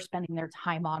people are spending their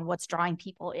time on, what's drawing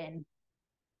people in.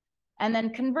 And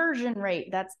then conversion rate,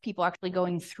 that's people actually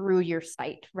going through your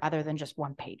site rather than just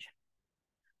one page.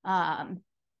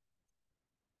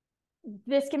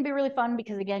 This can be really fun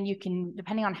because again, you can,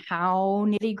 depending on how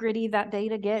nitty gritty that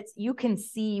data gets, you can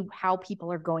see how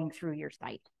people are going through your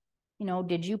site. You know,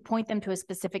 did you point them to a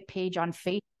specific page on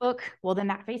Facebook? Well, then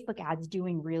that Facebook ad's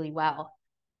doing really well.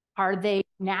 Are they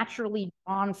naturally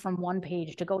drawn from one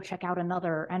page to go check out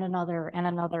another and another and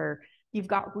another? You've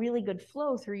got really good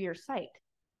flow through your site.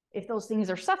 If those things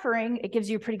are suffering, it gives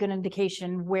you a pretty good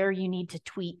indication where you need to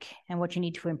tweak and what you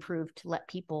need to improve to let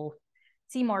people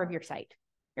see more of your site.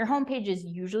 Your homepage is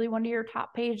usually one of your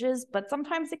top pages, but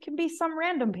sometimes it can be some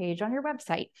random page on your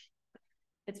website.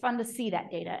 It's fun to see that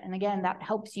data. And again, that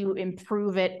helps you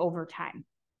improve it over time.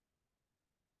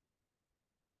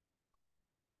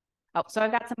 Oh, so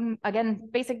I've got some, again,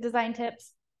 basic design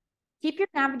tips. Keep your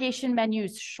navigation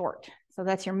menus short. So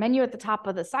that's your menu at the top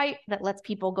of the site that lets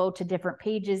people go to different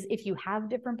pages. If you have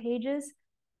different pages,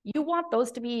 you want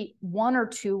those to be 1 or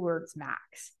 2 words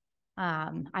max.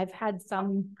 I've had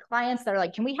some clients that are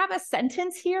like, can we have a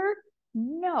sentence here?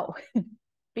 No,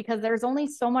 because there's only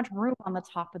so much room on the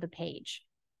top of the page.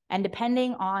 And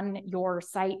depending on your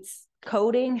site's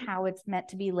coding, how it's meant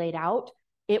to be laid out,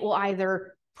 it will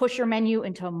either push your menu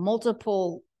into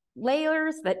multiple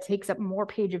layers that takes up more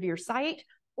page of your site,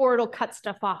 or it'll cut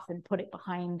stuff off and put it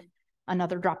behind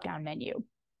another drop-down menu.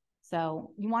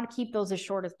 So you want to keep those as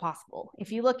short as possible.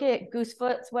 If you look at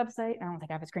Goosefoot's website, I don't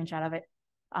think I have a screenshot of it.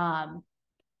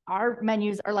 Our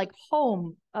menus are like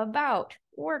home, about,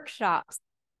 workshops,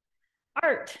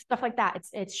 art, stuff like that.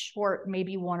 It's short,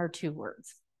 maybe 1 or 2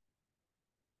 words.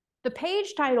 The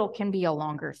page title can be a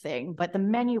longer thing, but the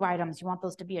menu items, you want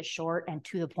those to be as short and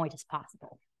to the point as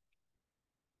possible.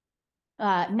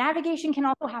 Navigation can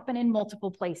also happen in multiple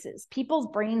places. People's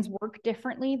brains work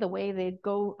differently. The way they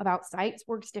go about sites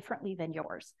works differently than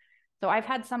yours. So I've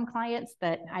had some clients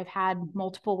that I've had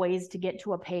multiple ways to get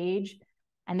to a page,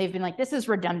 and they've been like, this is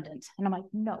redundant. And I'm like,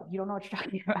 no, you don't know what you're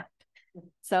talking about.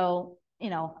 So, you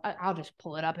know, I'll just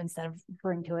pull it up instead of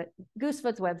referring to it.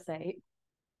 Goosefoot's website.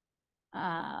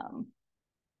 My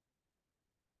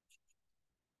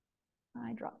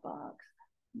Dropbox,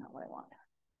 not what I want.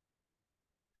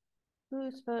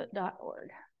 Goosefoot.org.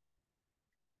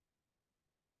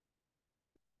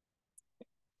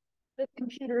 The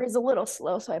computer is a little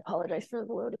slow, so I apologize for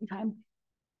the loading time.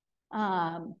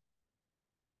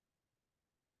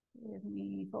 Give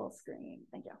me full screen.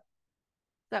 Thank you.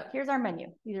 So here's our menu.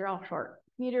 These are all short.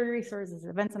 Community resources,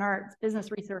 events and arts, business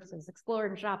resources, explore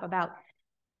and shop about,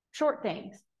 short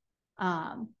things.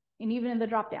 And even in the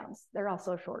drop downs, they're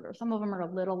also shorter. Some of them are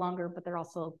a little longer, but they're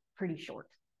also pretty short.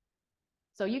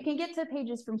 So you can get to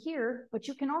pages from here, but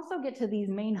you can also get to these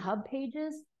main hub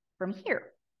pages from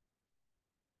here.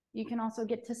 You can also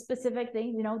get to specific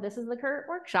things. You know, this is the current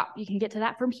workshop. You can get to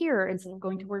that from here instead of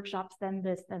going to workshops, then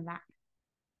this, then that.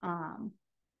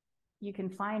 You can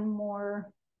find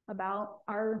more about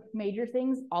our major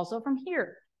things also from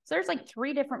here. So there's like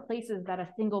 3 different places that a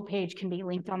single page can be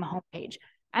linked on the homepage.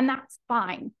 And that's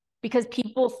fine because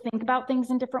people think about things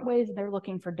in different ways. They're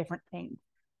looking for different things.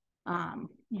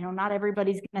 You know, not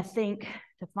everybody's going to think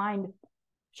to find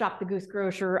Shop the Goose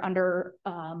Grocer under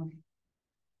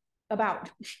about.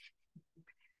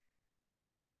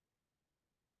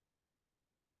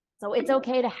 So it's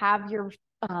okay to have your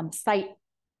site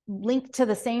linked to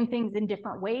the same things in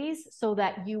different ways so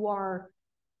that you are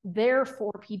there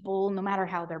for people no matter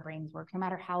how their brains work, no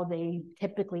matter how they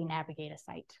typically navigate a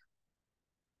site.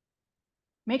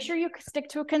 Make sure you stick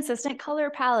to a consistent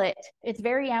color palette. It's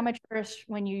very amateurish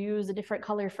when you use a different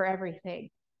color for everything.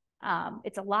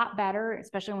 It's a lot better,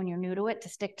 especially when you're new to it, to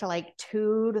stick to like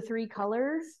 2 to 3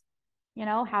 colors. You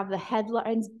know, have the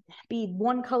headlines be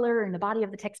one color and the body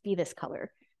of the text be this color.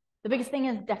 The biggest thing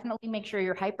is definitely make sure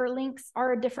your hyperlinks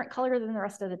are a different color than the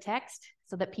rest of the text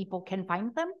so that people can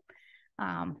find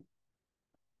them.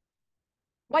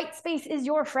 White space is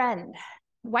your friend.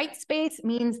 White space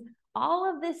means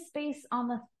all of this space on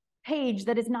the page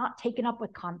that is not taken up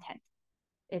with content.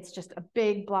 It's just a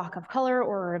big block of color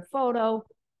or a photo.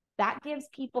 That gives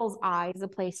people's eyes a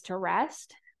place to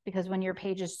rest because when your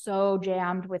page is so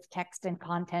jammed with text and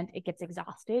content, it gets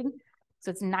exhausting.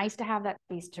 So it's nice to have that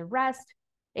space to rest.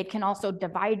 It can also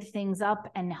divide things up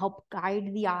and help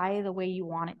guide the eye the way you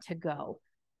want it to go.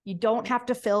 You don't have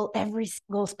to fill every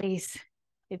single space.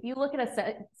 If you look at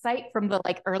a site from the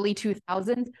like early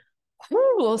 2000s,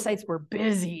 whew, those sites were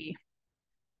busy.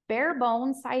 Bare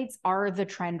bones sites are the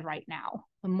trend right now.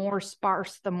 The more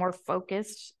sparse, the more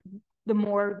focused, the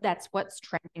more that's what's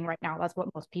trending right now. That's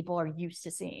what most people are used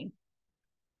to seeing.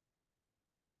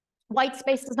 White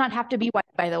space does not have to be white,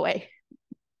 by the way.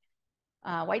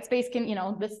 White space can, you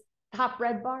know, this top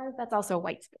red bar, that's also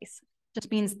white space. Just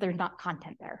means there's not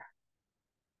content there.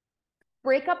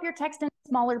 Break up your text into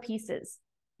smaller pieces.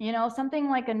 You know, something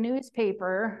like a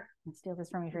newspaper. Let's steal this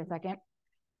from you for a second.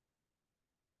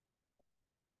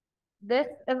 This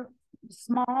is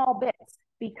small bits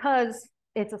because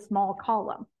it's a small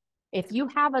column. If you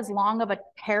have as long of a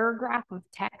paragraph of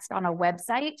text on a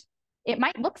website, it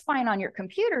might look fine on your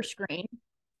computer screen,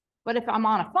 but if I'm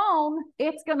on a phone,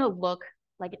 it's going to look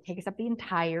like it takes up the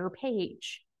entire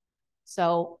page.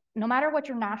 So no matter what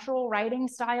your natural writing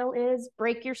style is,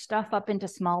 break your stuff up into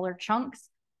smaller chunks.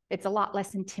 It's a lot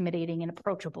less intimidating and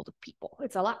approachable to people.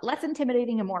 It's a lot less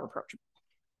intimidating and more approachable.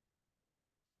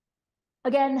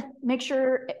 Again, make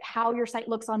sure how your site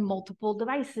looks on multiple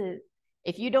devices.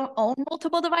 If you don't own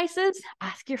multiple devices,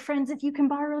 ask your friends if you can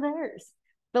borrow theirs.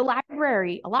 The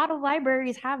library, a lot of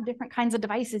libraries have different kinds of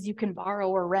devices you can borrow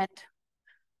or rent.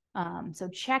 So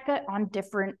check it on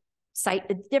different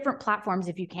platforms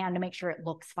if you can to make sure it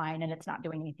looks fine and it's not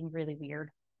doing anything really weird.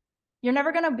 You're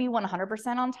never going to be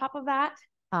 100% on top of that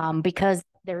because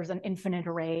there's an infinite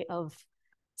array of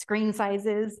screen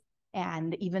sizes,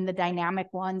 and even the dynamic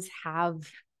ones have,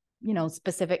 you know,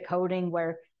 specific coding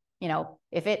where, you know,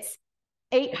 if it's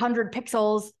 800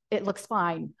 pixels, it looks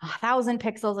fine. 1,000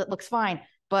 pixels, it looks fine.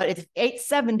 But it's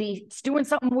 870, it's doing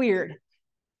something weird.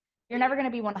 You're never going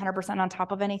to be 100% on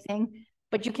top of anything,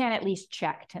 but you can at least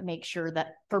check to make sure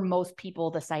that for most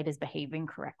people, the site is behaving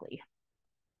correctly.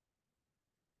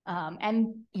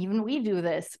 And even we do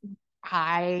this.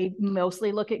 I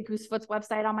mostly look at Goosefoot's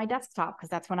website on my desktop because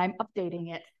that's when I'm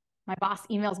updating it. My boss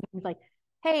emails me like,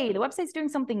 hey, the website's doing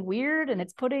something weird and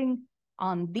it's putting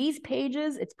On these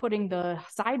pages, it's putting the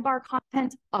sidebar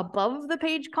content above the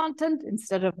page content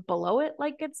instead of below it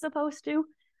like it's supposed to.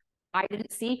 I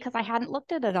didn't see because I hadn't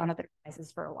looked at it on other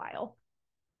devices for a while.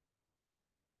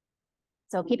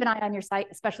 So keep an eye on your site,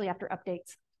 especially after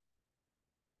updates.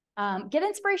 Get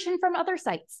inspiration from other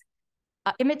sites.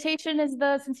 Imitation is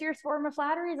the sincerest form of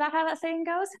flattery. Is that how that saying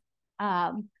goes?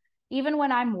 Even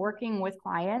when I'm working with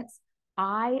clients,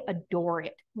 I adore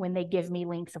it when they give me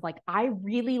links of like, I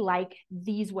really like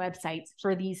these websites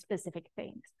for these specific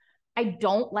things. I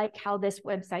don't like how this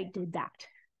website did that.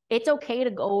 It's okay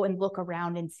to go and look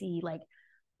around and see like,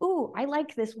 ooh, I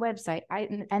like this website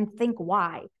and think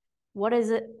why. What is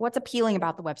it? What's appealing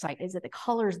about the website? Is it the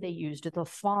colors they used, the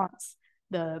fonts,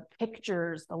 the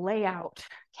pictures, the layout?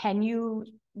 Can you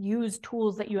use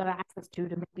tools that you have access to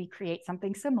maybe create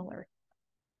something similar?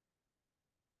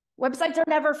 Websites are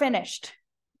never finished.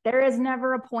 There is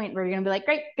never a point where you're gonna be like,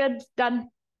 great, good, done.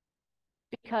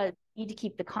 Because you need to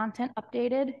keep the content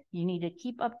updated. You need to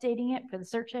keep updating it for the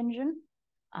search engine.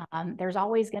 There's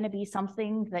always gonna be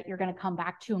something that you're gonna come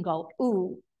back to and go,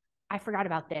 ooh, I forgot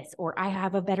about this, or I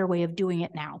have a better way of doing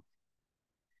it now.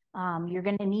 You're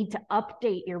gonna need to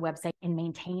update your website and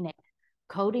maintain it.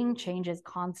 Coding changes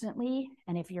constantly.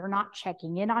 And if you're not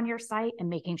checking in on your site and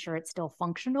making sure it's still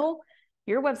functional,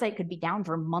 your website could be down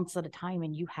for months at a time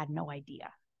and you had no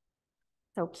idea.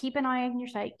 So keep an eye on your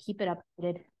site, keep it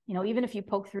updated. You know, even if you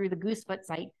poke through the Goosefoot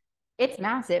site, it's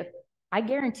massive. I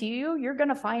guarantee you, you're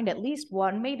gonna find at least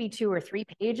one, maybe 2 or 3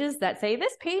 pages that say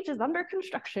this page is under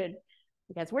construction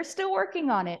because we're still working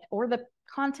on it, or the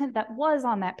content that was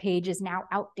on that page is now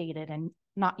outdated and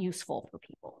not useful for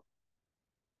people.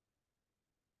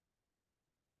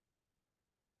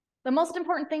 The most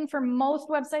important thing for most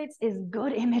websites is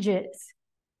good images.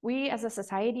 We as a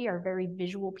society are very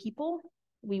visual people.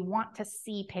 We want to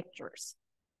see pictures.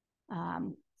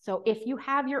 So if you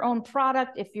have your own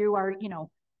product, if you are,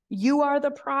 you are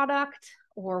the product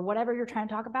or whatever you're trying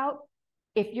to talk about,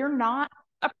 if you're not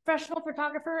a professional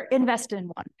photographer, invest in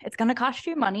one. It's going to cost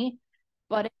you money,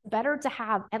 but it's better to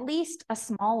have at least a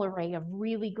small array of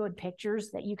really good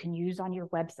pictures that you can use on your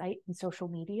website and social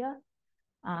media.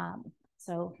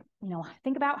 So,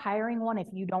 think about hiring one if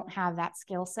you don't have that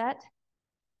skill set,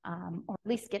 or at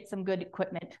least get some good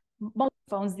equipment. Most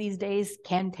phones these days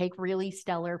can take really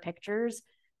stellar pictures,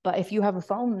 but if you have a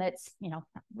phone that's, we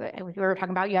were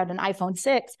talking about you had an iPhone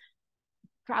 6,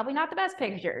 probably not the best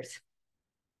pictures.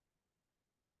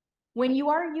 When you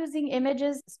are using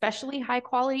images, especially high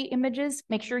quality images,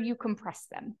 make sure you compress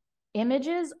them.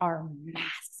 Images are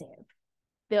massive.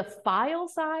 The file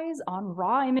size on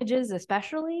raw images,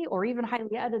 especially, or even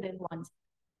highly edited ones,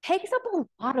 takes up a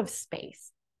lot of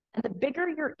space. And the bigger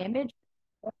your image,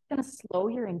 it's going to slow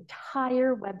your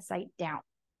entire website down.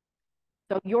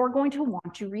 So you're going to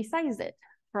want to resize it.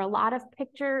 For a lot of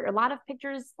pictures,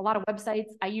 a lot of websites,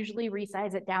 I usually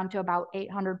resize it down to about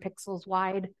 800 pixels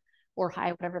wide or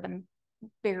high, whatever the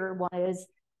bigger one is. It's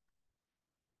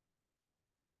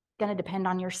going to depend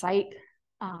on your site.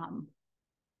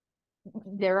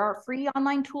 There are free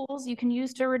online tools you can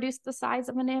use to reduce the size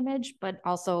of an image, but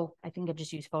also I think I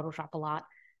just use Photoshop a lot.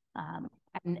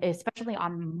 And especially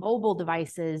on mobile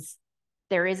devices,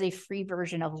 there is a free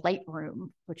version of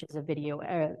Lightroom, which is a video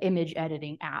image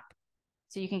editing app.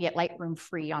 So you can get Lightroom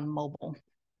free on mobile.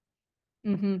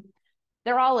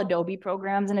 They're all Adobe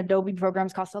programs, and Adobe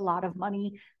programs cost a lot of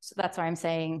money. So that's why I'm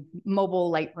saying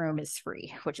mobile Lightroom is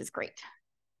free, which is great.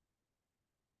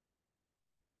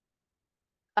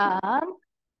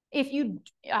 If you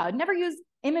never use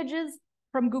images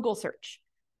from Google search,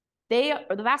 the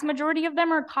vast majority of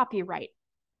them are copyright.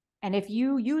 And if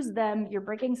you use them, you're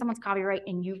breaking someone's copyright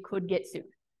and you could get sued.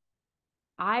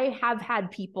 I have had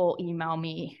people email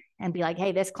me and be like,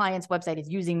 hey, this client's website is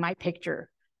using my picture.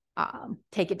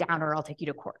 Take it down or I'll take you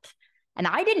to court. And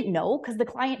I didn't know because the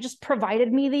client just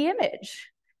provided me the image.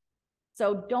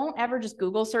 So don't ever just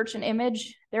Google search an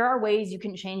image. There are ways you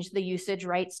can change the usage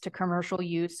rights to commercial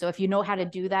use. So if you know how to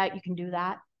do that, you can do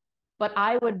that. But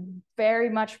I would very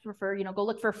much prefer, go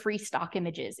look for free stock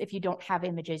images if you don't have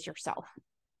images yourself.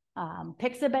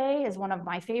 Pixabay is one of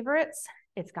my favorites.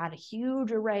 It's got a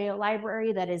huge array of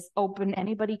library that is open.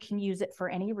 Anybody can use it for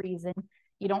any reason.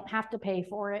 You don't have to pay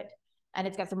for it. And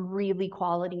it's got some really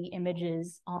quality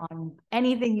images on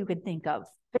anything you could think of.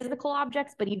 Physical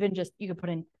objects, but even just, you could put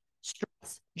in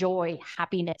stress, joy,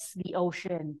 happiness, the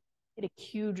ocean, get a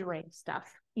huge array of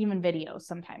stuff, even videos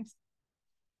sometimes.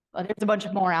 But there's a bunch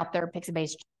of more out there. Pixabay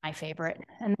is my favorite.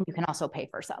 And then you can also pay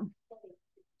for some.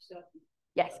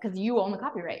 Yes, because you own the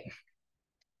copyright.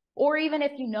 Or even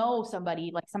if you know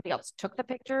somebody, like somebody else took the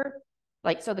picture,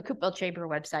 like, so the Coupeville Chamber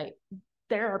website,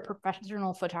 there are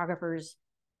professional photographers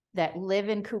that live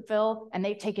in Coupeville and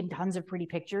they've taken tons of pretty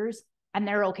pictures and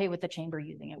they're okay with the chamber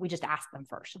using it. We just ask them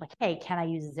first, like, hey, can I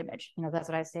use this image? You know, that's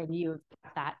what I say to you,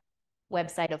 that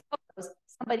website of photos.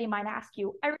 Somebody might ask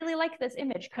you, I really like this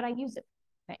image. Could I use it?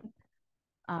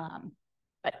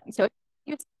 But so if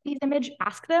you use these image,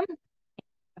 ask them.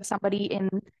 If somebody in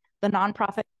the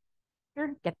nonprofit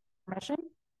get permission.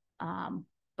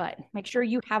 But make sure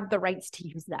you have the rights to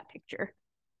use that picture.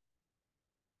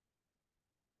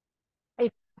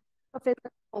 If a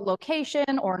physical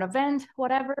location or an event,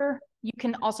 whatever, you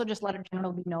can also just let it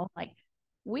generally be known, like,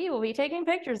 we will be taking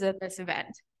pictures at this event.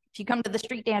 If you come to the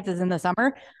street dances in the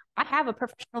summer, I have a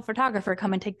professional photographer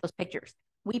come and take those pictures.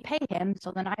 We pay him,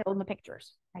 so then I own the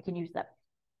pictures. I can use them.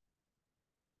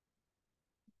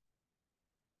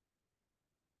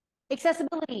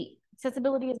 Accessibility.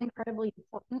 Accessibility is incredibly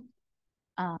important.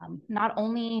 Not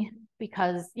only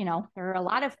because, you know, there are a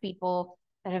lot of people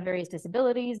that have various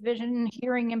disabilities, vision,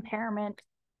 hearing impairment.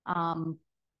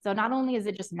 So not only is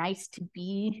it just nice to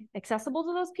be accessible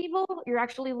to those people, you're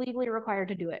actually legally required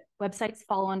to do it. Websites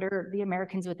fall under the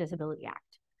Americans with Disability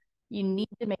Act. You need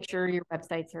to make sure your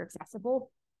websites are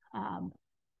accessible.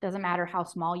 Doesn't matter how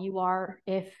small you are.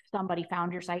 If somebody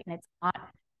found your site and it's not,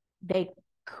 they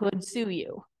could sue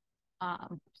you.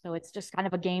 So it's just kind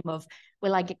of a game of,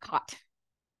 will I get caught?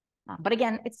 But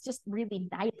again, it's just really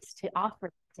nice to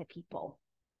offer to people.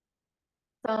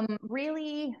 Some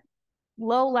really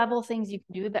low-level things you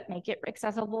can do that make it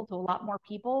accessible to a lot more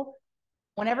people.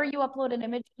 Whenever you upload an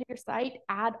image to your site,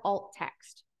 add alt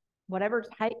text. Whatever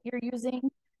type you're using,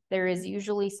 there is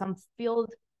usually some field.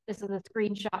 This is a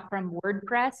screenshot from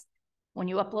WordPress. When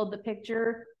you upload the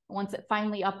picture, once it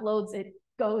finally uploads, it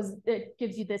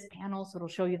gives you this panel, so it'll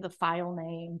show you the file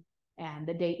name and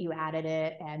the date you added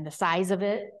it and the size of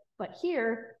it. But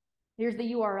here's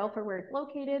the URL for where it's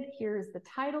located. Here's the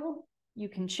title. You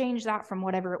can change that from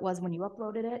whatever it was when you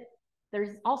uploaded it.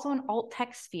 There's also an alt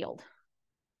text field.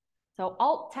 So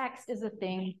alt text is a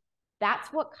thing. That's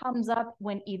what comes up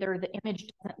when either the image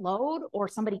doesn't load or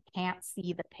somebody can't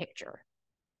see the picture.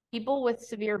 People with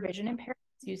severe vision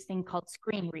impairments use a thing called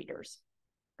screen readers.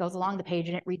 It goes along the page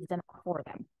and it reads them for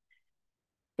them.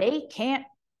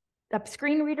 A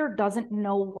screen reader doesn't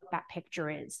know what that picture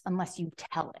is unless you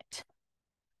tell it.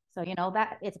 So, you know,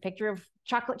 that it's a picture of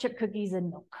chocolate chip cookies and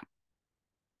milk.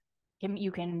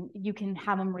 You can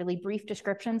have them really brief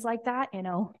descriptions like that. You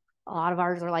know, a lot of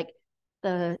ours are like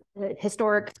the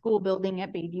historic school building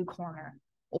at Bayview Corner,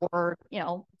 or, you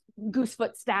know,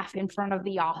 Goosefoot staff in front of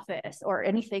the office, or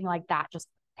anything like that. Just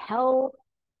tell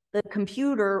the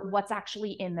computer what's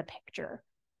actually in the picture.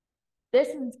 This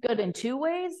is good in two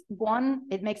ways. One,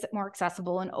 it makes it more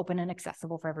accessible and open and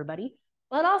accessible for everybody,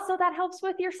 but also that helps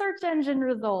with your search engine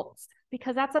results,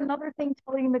 because that's another thing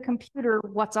telling the computer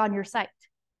what's on your site.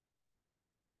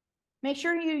 Make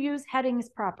sure you use headings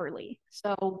properly.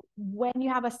 So when you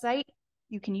have a site,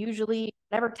 you can usually,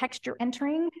 whatever text you're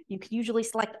entering, you can usually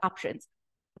select options.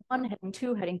 1, heading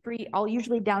 2, heading 3, all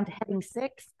usually down to heading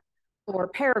 6, or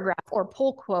paragraph or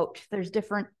pull quote. There's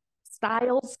different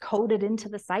styles coded into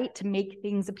the site to make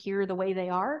things appear the way they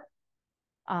are.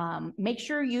 Make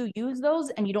sure you use those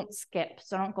and you don't skip.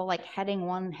 So don't go like heading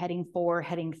 1, heading 4,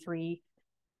 heading 3,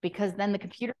 because then the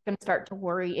computer's going to start to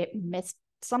worry it missed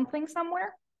something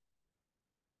somewhere.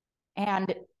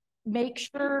 And make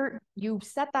sure you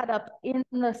set that up in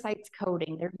the site's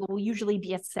coding. There will usually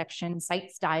be a section,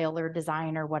 site style or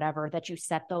design or whatever, that you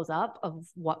set those up of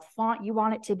what font you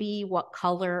want it to be, what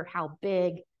color, how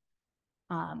big.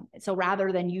 So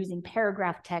rather than using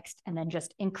paragraph text and then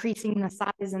just increasing the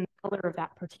size and the color of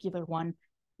that particular one,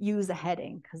 use a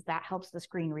heading, because that helps the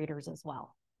screen readers as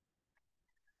well.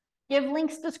 Give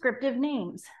links descriptive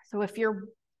names. So if you're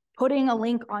putting a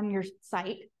link on your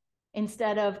site,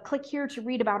 instead of click here to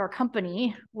read about our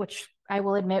company, which I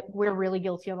will admit we're really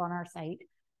guilty of on our site,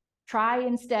 try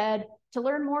instead to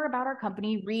learn more about our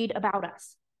company, read about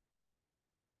us.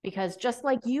 Because just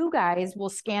like you guys will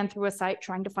scan through a site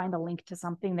trying to find a link to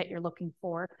something that you're looking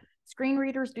for, screen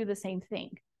readers do the same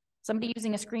thing. Somebody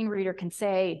using a screen reader can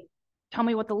say, tell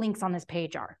me what the links on this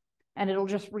page are, and it'll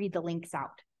just read the links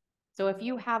out. So if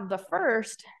you have the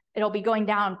first, it'll be going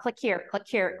down, click here, click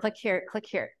here, click here, click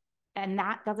here. And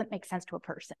that doesn't make sense to a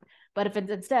person. But if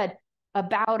it's instead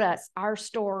about us, our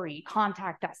story,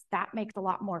 contact us, that makes a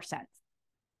lot more sense.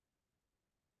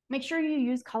 Make sure you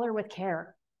use color with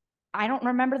care. I don't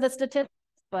remember the statistics,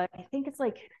 but I think it's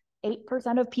like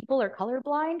 8% of people are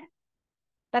colorblind.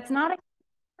 That's not a,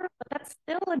 but that's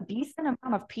still a decent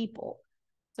amount of people.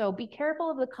 So be careful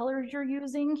of the colors you're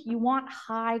using. You want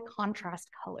high contrast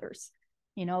colors.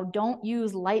 You know, don't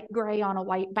use light gray on a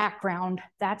white background.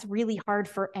 That's really hard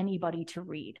for anybody to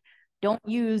read. Don't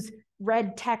use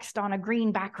red text on a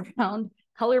green background.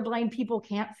 Colorblind people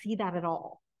can't see that at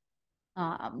all.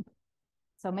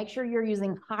 So make sure you're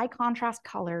using high contrast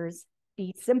colors.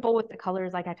 Be simple with the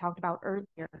colors like I talked about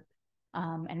earlier.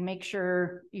 And make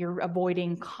sure you're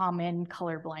avoiding common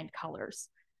colorblind colors.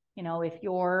 You know, if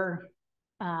your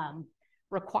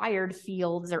required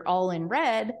fields are all in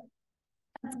red,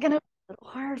 that's going to be a little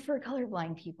hard for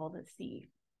colorblind people to see.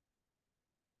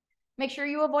 Make sure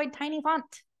you avoid tiny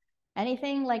font.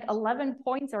 Anything like 11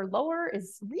 points or lower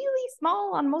is really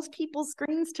small on most people's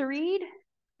screens to read.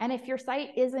 And if your site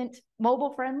isn't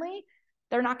mobile friendly,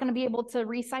 they're not going to be able to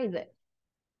resize it.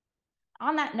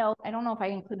 On that note, I don't know if I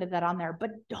included that on there,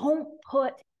 but don't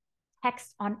put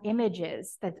text on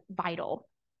images. That's vital.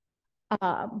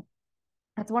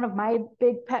 That's one of my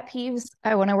big pet peeves.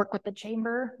 When I work with the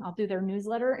chamber, I'll do their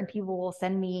newsletter and people will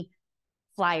send me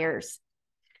flyers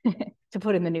to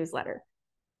put in the newsletter.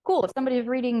 Cool, if somebody's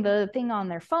reading the thing on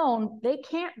their phone, they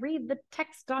can't read the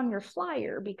text on your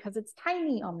flyer because it's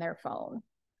tiny on their phone.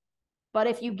 But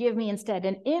if you give me instead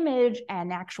an image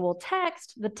and actual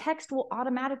text, the text will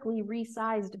automatically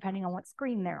resize depending on what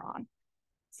screen they're on.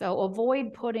 So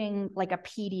avoid putting like a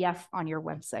PDF on your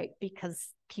website because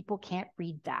people can't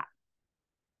read that.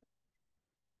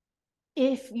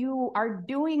 If you are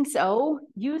doing so,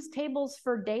 use tables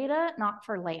for data, not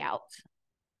for layout.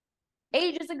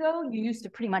 Ages ago, you used to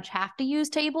pretty much have to use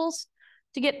tables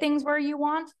to get things where you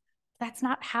want. That's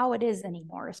not how it is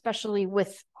anymore, especially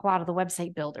with a lot of the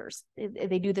website builders.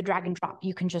 They do the drag and drop.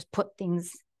 You can just put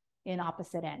things in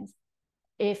opposite ends.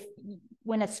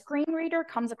 When a screen reader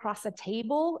comes across a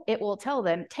table, it will tell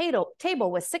them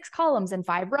table with 6 columns and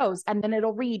 5 rows, and then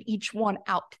it'll read each one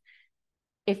out.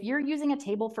 If you're using a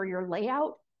table for your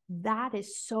layout, that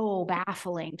is so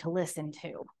baffling to listen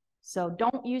to. So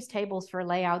don't use tables for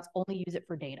layouts, only use it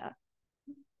for data.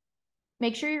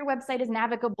 Make sure your website is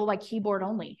navigable by keyboard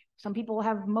only. Some people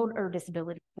have motor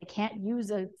disability. They can't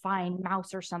use a fine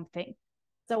mouse or something.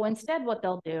 So instead what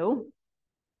they'll do,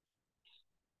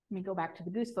 let me go back to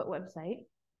the Goosefoot website.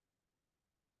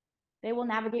 They will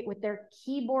navigate with their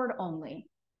keyboard only.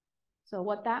 So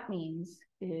what that means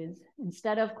is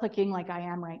instead of clicking like I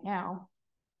am right now,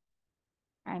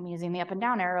 I'm using the up and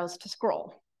down arrows to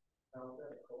scroll.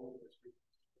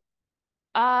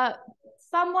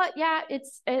 Somewhat, yeah,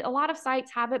 a lot of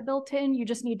sites have it built in. You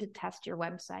just need to test your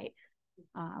website.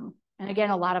 And again,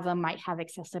 a lot of them might have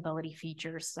accessibility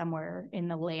features somewhere in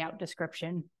the layout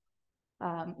description.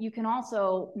 You can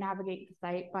also navigate the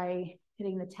site by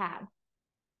hitting the tab.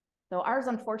 So ours,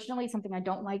 unfortunately, something I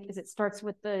don't like is it starts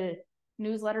with the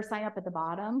newsletter sign up at the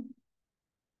bottom.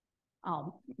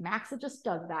 Max, it just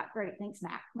does that. Great, thanks,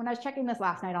 Mac. When I was checking this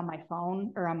last night on my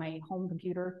phone or on my home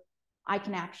computer, I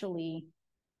can actually,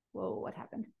 whoa, what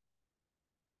happened?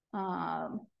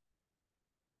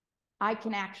 I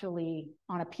can actually,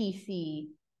 on a PC,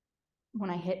 when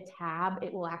I hit tab,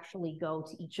 it will actually go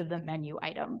to each of the menu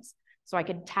items. So I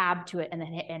could tab to it and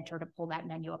then hit enter to pull that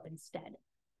menu up instead.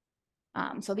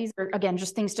 So these are, again,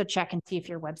 just things to check and see if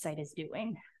your website is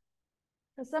doing.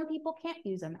 So some people can't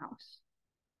use a mouse.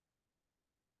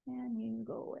 And you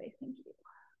go away, thank you.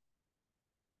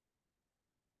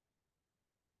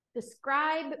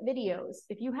 Describe videos.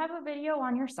 If you have a video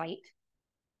on your site,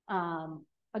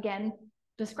 again,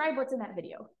 describe what's in that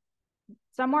video.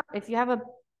 Somewhere, if you have a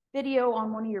video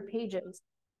on one of your pages,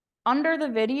 under the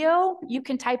video, you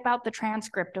can type out the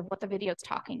transcript of what the video is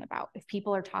talking about. If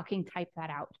people are talking, type that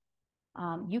out.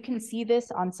 You can see this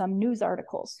on some news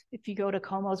articles. If you go to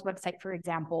Como's website, for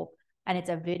example, and it's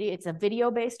a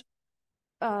video-based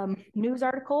news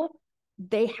article,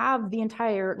 they have the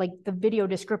entire, like the video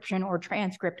description or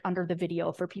transcript under the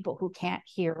video for people who can't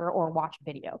hear or watch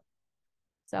video.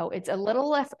 So it's a little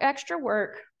less extra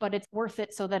work, but it's worth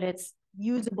it so that it's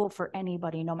usable for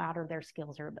anybody, no matter their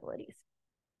skills or abilities.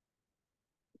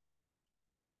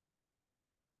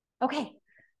 Okay,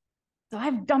 so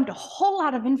I've dumped a whole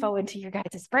lot of info into your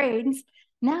guys' brains.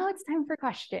 Now it's time for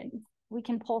questions. We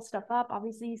can pull stuff up.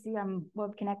 Obviously, you see I'm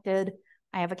web connected.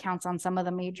 I have accounts on some of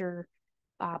the major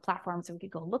platforms, so we could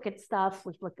go look at stuff.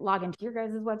 We could log into your guys'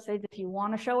 websites if you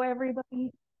want to show everybody.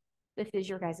 This is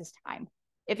your guys' time.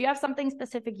 If you have something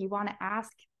specific you want to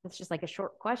ask, it's just like a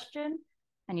short question,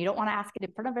 and you don't want to ask it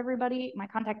in front of everybody, my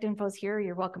contact info is here.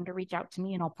 You're welcome to reach out to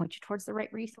me, and I'll point you towards the right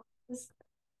resources.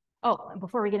 Oh, and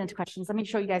before we get into questions, let me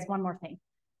show you guys one more thing.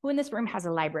 Who in this room has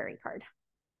a library card?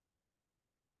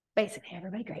 Basically,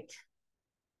 everybody, great.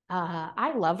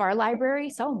 I love our library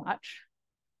so much.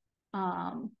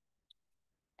 And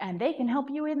they can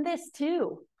help you in this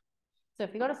too. So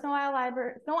if you go to Snow Isle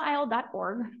Library,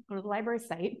 snowisle.org, go to the library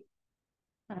site.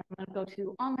 I'm going to go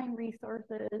to online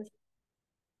resources.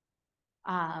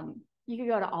 You can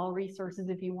go to all resources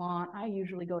if you want. I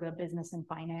usually go to business and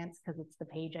finance because it's the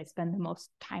page I spend the most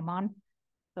time on.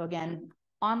 So again,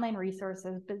 online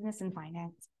resources, business and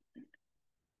finance.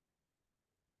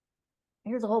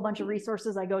 Here's a whole bunch of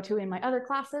resources I go to in my other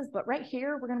classes, but right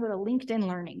here, we're going to go to LinkedIn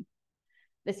Learning.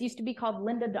 This used to be called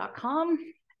lynda.com,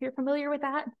 if you're familiar with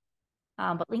that,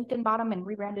 but LinkedIn bought them and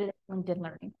rebranded it LinkedIn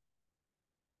Learning.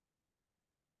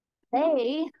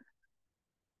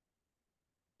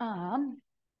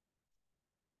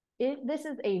 This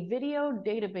is a video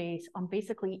database on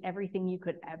basically everything you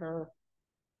could ever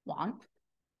want.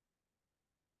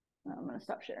 I'm going to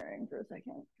stop sharing for a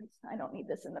second because I don't need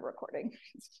this in the recording.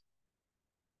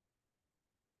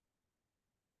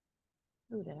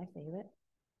 Ooh, did I save it?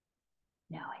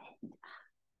 No, I didn't.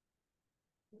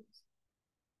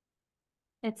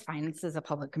 It's fine. This is a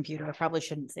public computer. I probably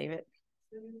shouldn't save it.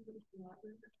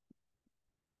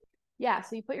 Yeah,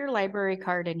 so you put your library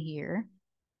card in here.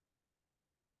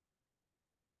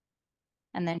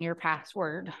 And then your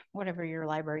password, whatever your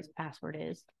library's password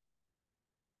is.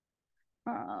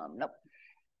 Nope.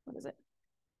 What is it?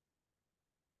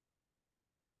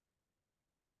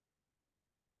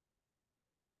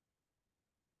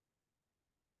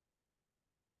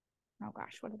 Oh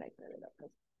gosh, what did I set it up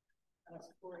with?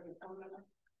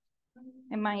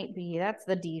 It might be. That's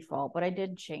the default, but I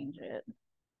did change it.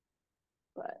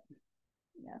 But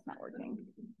yeah, it's not working.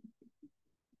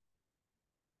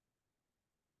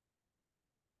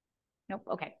 Nope.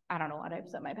 Okay. I don't know what I've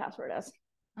set my password as.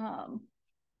 I'm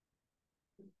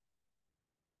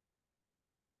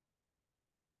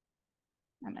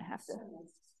gonna have to.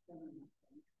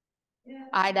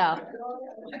 I know.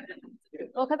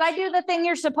 Well, because I do the thing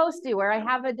you're supposed to, where I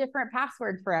have a different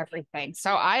password for everything.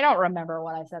 So I don't remember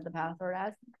what I set the password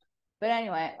as. But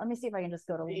anyway, let me see if I can just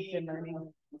go to LinkedIn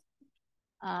Learning.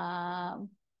 I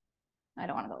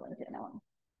don't want to go LinkedIn. I want.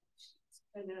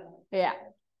 Yeah.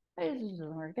 It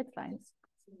doesn't work. It's fine.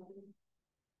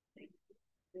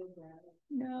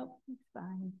 Nope, it's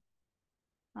fine.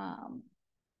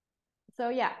 So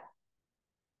yeah.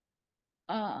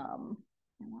 I'm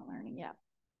not learning yet.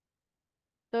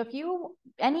 So if you,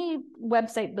 any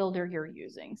website builder you're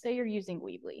using, say you're using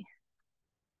Weebly,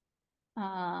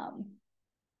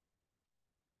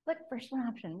 click first one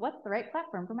option. What's the right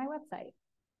platform for my website?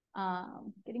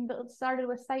 Getting started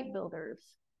with site builders.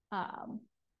 So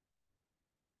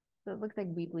it looks like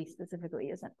Weebly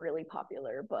specifically isn't really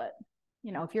popular, but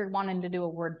you know, if you're wanting to do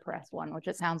a WordPress one, which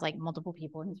it sounds like multiple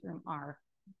people in this room are,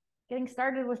 getting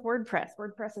started with WordPress,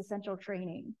 WordPress Essential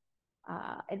Training,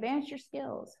 advance your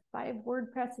skills, 5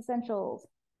 WordPress Essentials.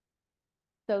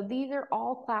 So these are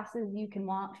all classes you can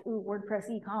watch. Ooh, WordPress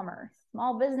e-commerce,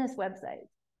 small business websites.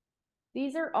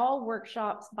 These are all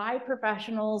workshops by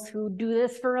professionals who do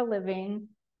this for a living.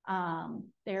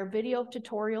 They're video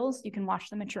tutorials. You can watch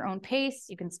them at your own pace.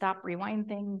 You can stop, rewind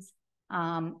things.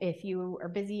 If you are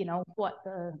busy, you know,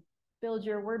 build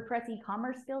your WordPress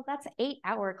e-commerce skills, that's an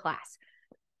 8-hour class.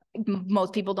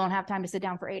 Most people don't have time to sit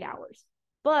down for 8 hours,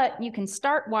 but you can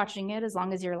start watching it as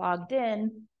long as you're logged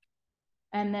in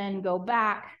and then go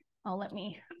back. Oh,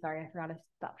 sorry, I forgot to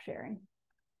stop sharing.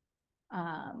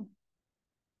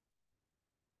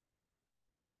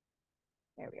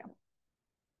 There we go.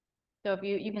 So if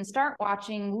you can start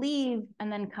watching, leave,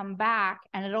 and then come back,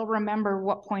 and it'll remember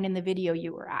what point in the video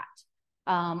you were at.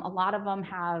 A lot of them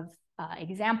have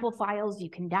example files you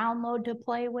can download to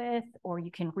play with, or you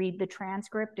can read the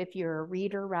transcript if you're a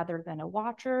reader rather than a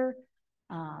watcher.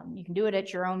 You can do it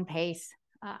at your own pace.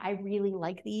 I really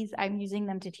like these. I'm using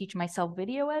them to teach myself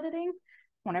video editing.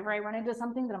 Whenever I run into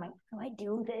something that I'm like, do I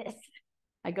do this?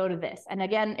 I go to this. And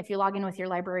again, if you log in with your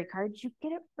library card, you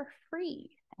get it for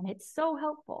free. And it's so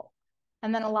helpful.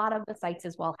 And then a lot of the sites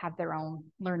as well have their own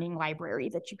learning library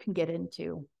that you can get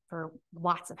into for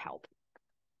lots of help.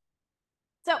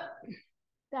 So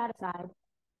that aside,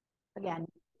 again,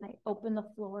 I open the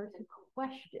floor to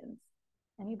questions.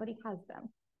 Anybody has them?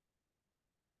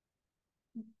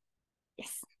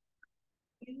 Yes.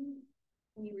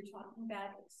 When you were talking about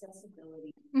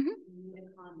accessibility, Mm-hmm. you made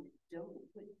a comment, don't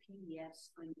put PDFs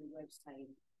on your website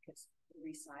because of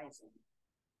resizing.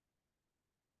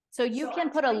 So you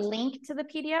can put a link to the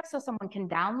PDF so someone can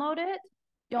download it.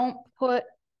 Don't put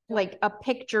like a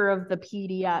picture of the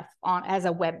PDF on as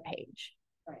a web page.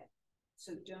 Right.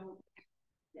 So don't,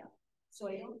 yeah. So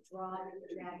I don't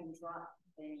drag and drop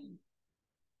thing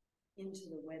into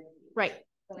the web page. Right.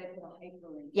 But I put a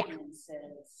hyperlink Yeah. in and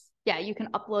says. Yeah, you can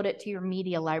upload it to your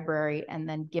media library and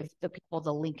then give the people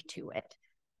the link to it.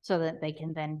 so that they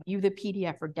can then view the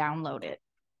PDF or download it,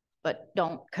 but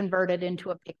don't convert it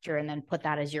into a picture and then put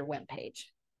that as your web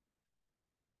page.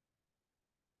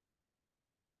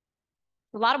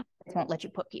 A lot of websites won't let you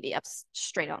put PDFs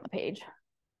straight on the page.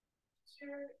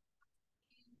 Sure.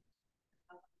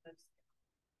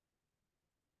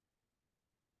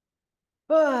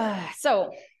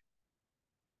 So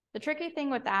the tricky thing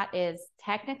with that is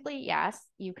technically, yes,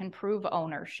 you can prove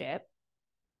ownership.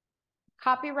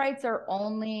 Copyrights are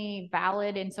only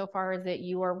valid insofar as that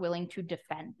you are willing to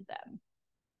defend them.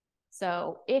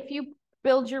 So if you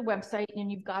build your website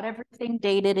and you've got everything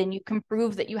dated and you can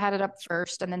prove that you had it up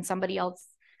first and then somebody else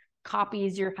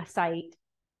copies your site,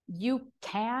 you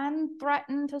can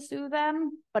threaten to sue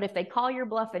them. But if they call your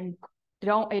bluff and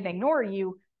don't ignore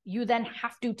you, you then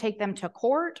have to take them to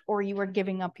court or you are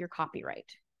giving up your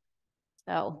copyright.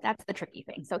 So that's the tricky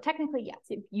thing. So technically,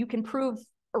 yes, you can prove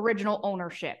original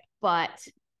ownership, but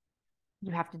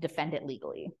you have to defend it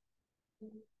legally.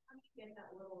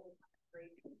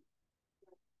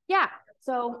 Yeah,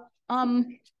 so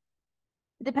it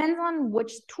depends on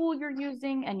which tool you're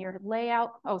using and your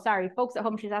layout. Oh, sorry, folks at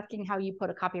home, she's asking how you put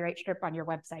a copyright strip on your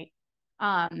website.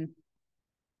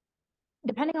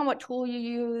 Depending on what tool you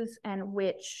use and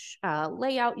which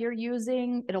layout you're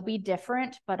using, it'll be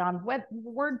different, but on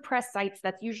WordPress sites,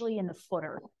 that's usually in the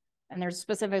footer. And there's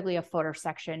specifically a footer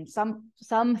section.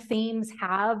 Some themes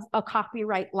have a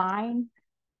copyright line,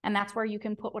 and that's where you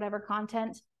can put whatever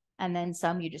content. And then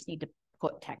some you just need to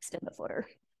put text in the footer.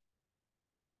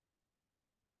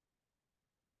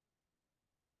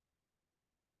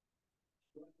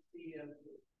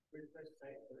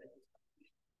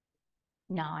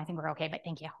 No, I think we're okay, but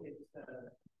thank you.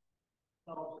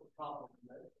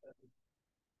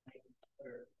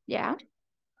 Yeah.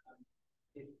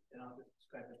 And I'll just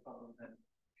describe the problem then.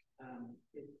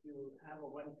 If you have a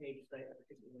one-page site,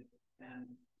 particularly, and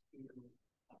you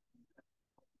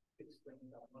explain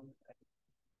that one site,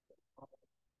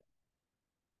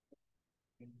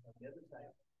 on the other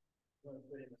side, you're going to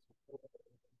put in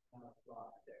a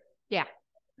block there. Yeah.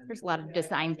 There's a lot of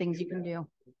design things you can do.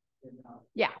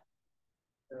 Yeah.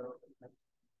 So,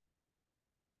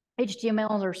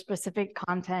 HTML or specific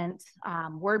content.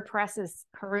 WordPress is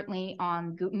currently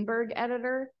on Gutenberg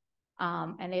editor,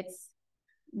 and it's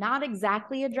not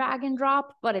exactly a drag and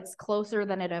drop, but it's closer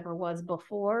than it ever was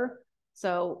before.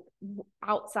 So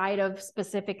outside of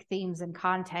specific themes and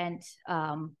content,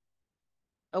 a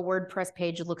WordPress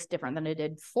page looks different than it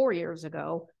did 4 years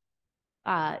ago.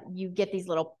 You get these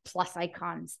little plus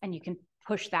icons and you can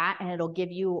push that and it'll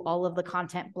give you all of the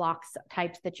content blocks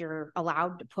types that you're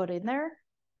allowed to put in there.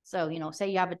 So, you know, say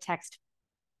you have a text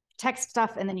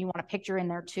stuff and then you want a picture in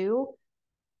there too.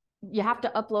 You have to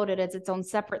upload it as its own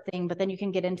separate thing, but then you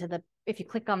can get into if you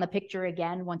click on the picture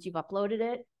again, once you've uploaded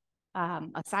it,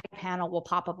 a side panel will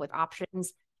pop up with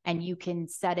options and you can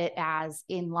set it as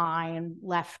inline,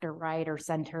 left or right or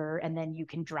center, and then you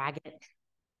can drag it.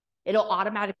 It'll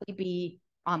automatically be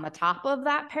on the top of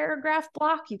that paragraph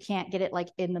block. You can't get it like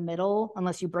in the middle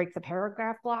unless you break the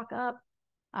paragraph block up.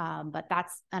 But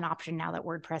that's an option now that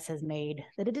WordPress has made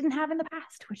that it didn't have in the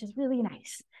past, which is really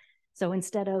nice. So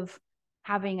instead of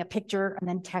having a picture and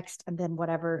then text and then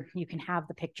whatever, you can have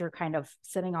the picture kind of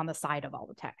sitting on the side of all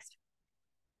the text.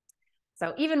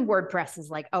 So even WordPress is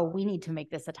like, oh, we need to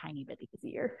make this a tiny bit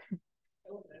easier.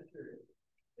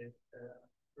 It's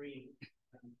free.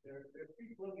 They're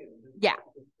free plugins. Yeah.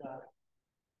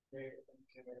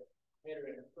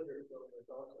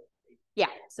 Yeah,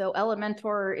 so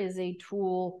Elementor is a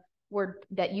tool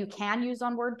that you can use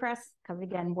on WordPress because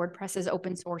again, WordPress is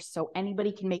open source, so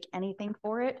anybody can make anything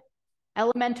for it.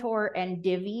 Elementor and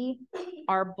Divi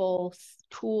are both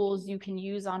tools you can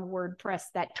use on WordPress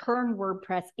that turn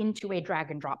WordPress into a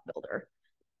drag and drop builder.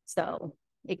 So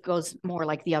it goes more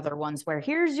like the other ones where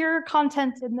here's your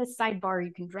content in this sidebar.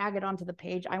 You can drag it onto the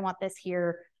page. I want this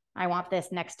here. I want this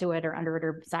next to it or under it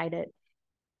or beside it.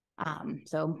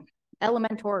 So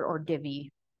Elementor or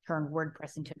Divi turn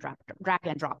WordPress into drag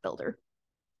and drop builder.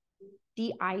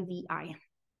 D-I-V-I.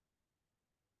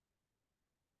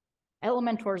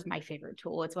 Elementor is my favorite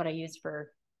tool. It's what I use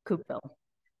for Coopville.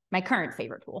 My current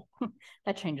favorite tool.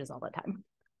 That changes all the time.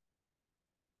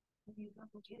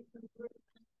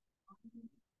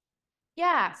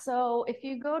 Yeah, so if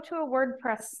you go to a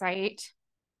WordPress site,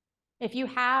 if you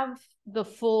have the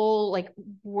full like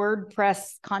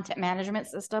WordPress content management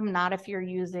system, not if you're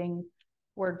using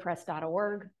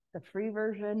WordPress.org, the free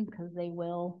version, because they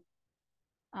will.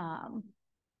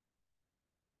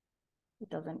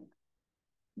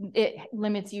 It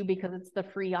limits you because it's the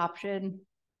free option.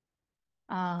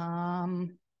 Oh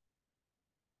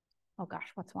gosh,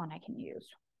 what's one I can use?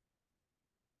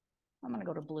 I'm going to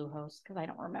go to Bluehost because I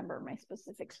don't remember my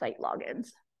specific site logins.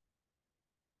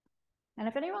 And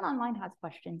if anyone online has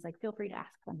questions, like feel free to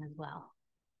ask them as well.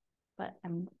 But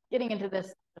I'm getting into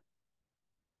this.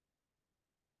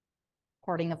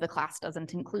 Recording of the class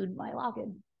doesn't include my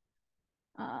login.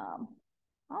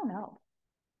 Oh no.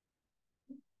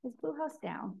 Is Bluehost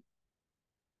down?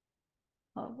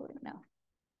 Oh, no.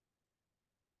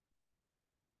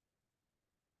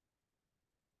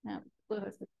 No,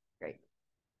 Bluehost is great.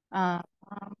 I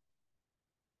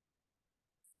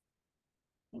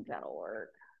think that'll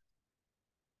work.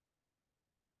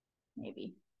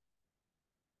 Maybe.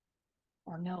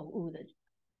 Or no, ooh,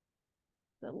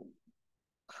 the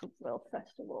Will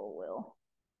Festival will.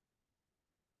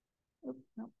 Oops,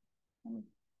 no. I'm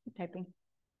typing.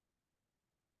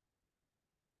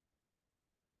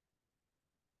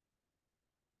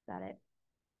 Is that it?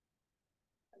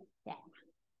 Yeah.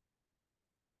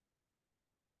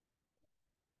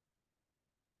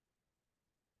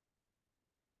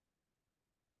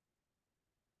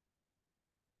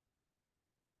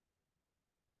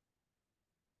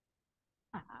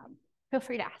 Feel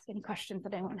free to ask any questions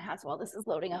that anyone has while this is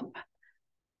loading up.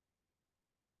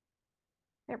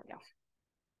 There we go.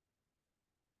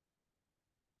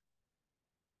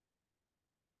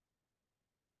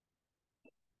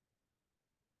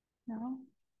 No.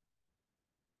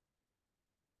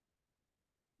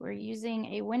 We're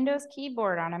using a Windows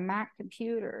keyboard on a Mac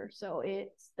computer, so it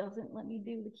doesn't let me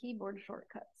do the keyboard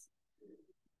shortcuts.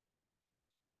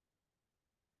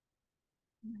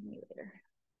 Maybe later.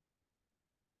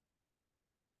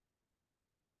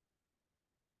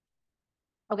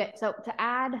 Okay, so to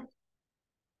add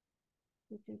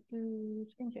screen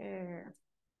share.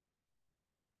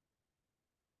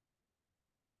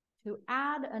 To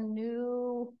add a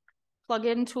new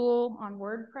plugin tool on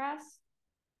WordPress,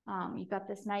 you've got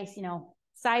this nice,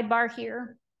 sidebar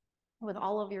here with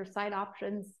all of your site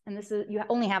options. And this is, you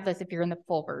only have this if you're in the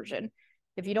full version.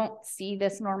 If you don't see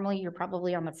this normally, you're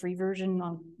probably on the free version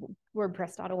on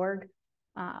WordPress.org.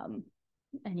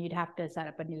 And you'd have to set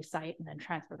up a new site and then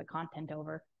transfer the content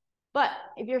over. But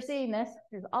if you're seeing this,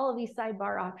 there's all of these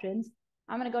sidebar options.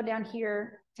 I'm going to go down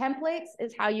here. Templates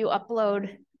is how you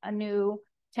upload a new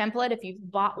template if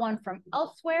you've bought one from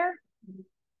elsewhere.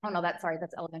 Oh no, that's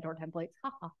Elementor templates.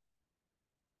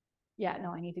 Yeah,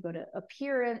 no, I need to go to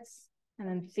appearance and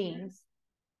then themes.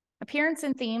 Appearance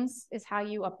and themes is how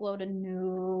you upload a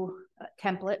new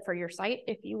template for your site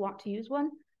if you want to use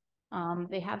one.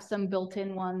 They have some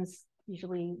built-in ones,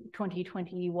 usually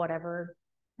 2020, whatever.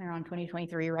 They're on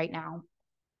 2023 right now.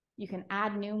 You can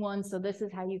add new ones. So this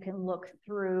is how you can look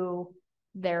through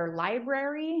their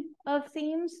library of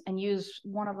themes and use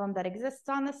one of them that exists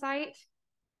on the site.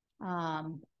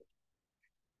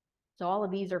 So all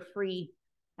of these are free.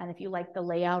 And if you like the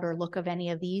layout or look of any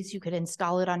of these, you could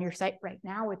install it on your site right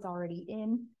now. It's already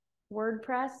in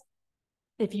WordPress.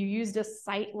 If you used a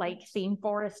site like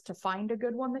ThemeForest to find a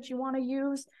good one that you want to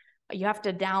use, you have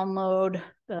to download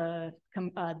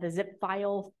the zip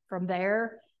file from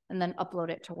there and then upload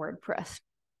it to WordPress.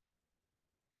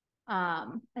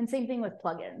 And same thing with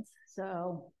plugins.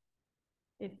 So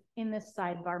if in this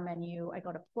sidebar menu, I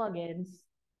go to plugins,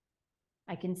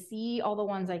 I can see all the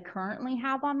ones I currently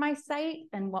have on my site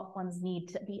and what ones need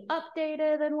to be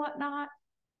updated and whatnot.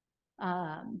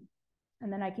 And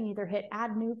then I can either hit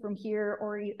add new from here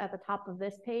or at the top of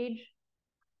this page.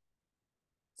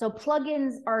 So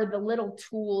plugins are the little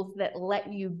tools that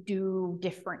let you do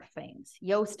different things.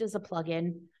 Yoast is a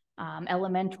plugin.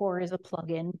 Elementor is a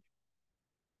plugin.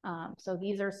 So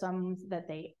these are some that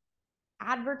they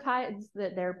advertise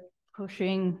that they're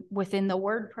pushing within the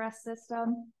WordPress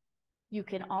system. You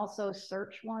can also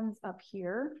search ones up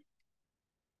here.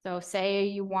 So say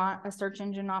you want a search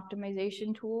engine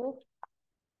optimization tool,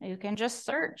 you can just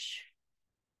search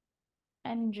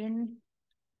engine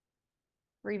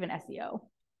or even SEO.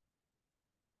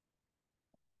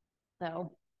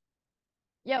 So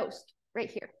Yoast right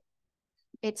here.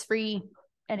 It's free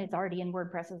and it's already in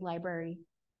WordPress's library.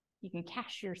 You can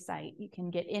cache your site. You can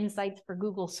get insights for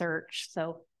Google search.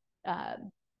 So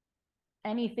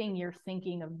anything you're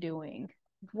thinking of doing.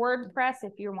 WordPress,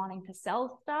 if you're wanting to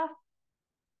sell stuff,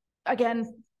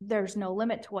 again, there's no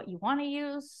limit to what you want to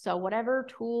use. So whatever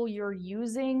tool you're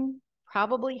using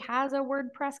probably has a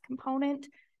WordPress component.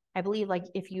 I believe like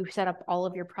if you set up all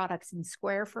of your products in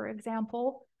Square, for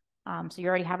example, so you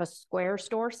already have a Square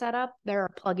store set up, there are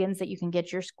plugins that you can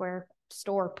get your Square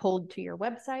store pulled to your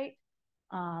website.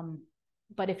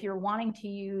 But if you're wanting to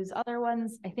use other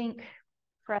ones, I think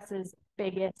Press's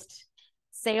biggest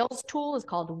sales tool is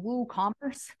called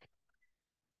WooCommerce.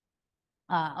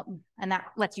 And that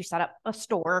lets you set up a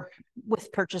store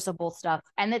with purchasable stuff.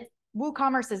 And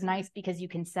WooCommerce is nice because you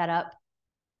can set up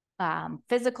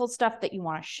physical stuff that you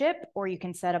want to ship, or you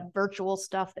can set up virtual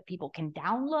stuff that people can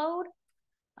download.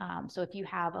 So if you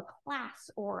have a class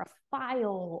or a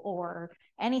file or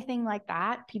anything like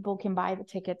that, people can buy the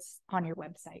tickets on your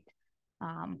website.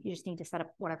 You just need to set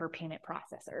up whatever payment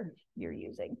processor you're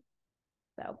using.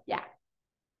 So yeah,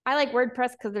 I like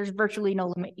WordPress because there's virtually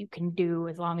no limit you can do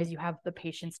as long as you have the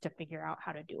patience to figure out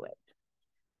how to do it.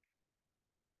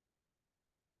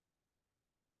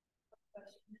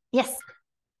 Yes.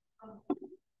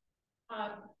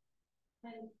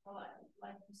 And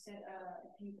like you said,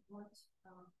 if you want,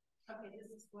 okay, this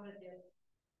is what it is.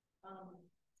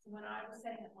 When I was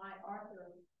setting up my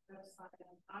Arthur website,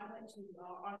 I went to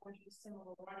Arthur's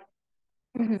similar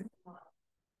writing.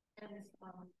 And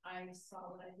I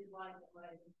saw what I did like it.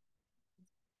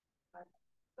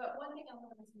 But one thing I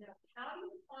wanted to know, how do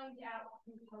you find out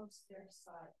who hosts their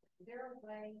site? Is there a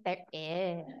way? There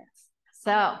is.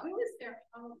 So who is their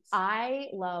host?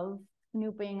 I love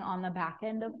snooping on the back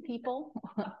end of people.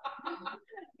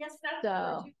 Yes, that's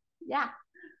so yeah.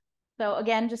 So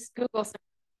again, just Google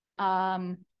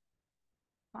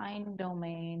find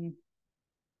domain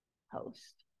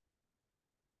host.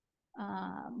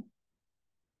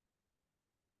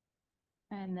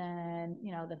 And then,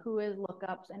 you know, the who is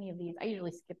lookups, any of these. I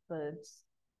usually skip the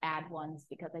add ones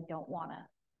because I don't want to.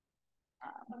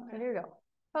 So here we go.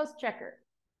 Post checker.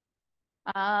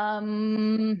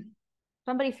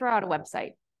 Somebody throw out a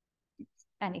website.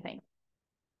 Anything.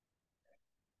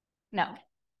 No.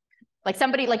 Like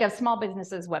somebody, like a small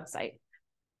business's website.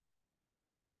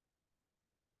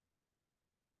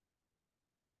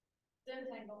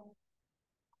 Zentangle.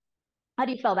 How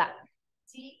do you spell that?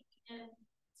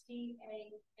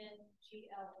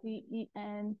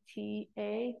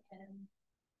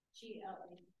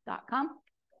 Zentangle.com.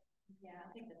 Yeah, I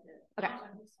think that's it. Okay.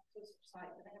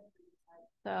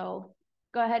 So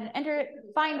go ahead and enter it.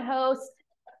 Find host.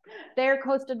 They're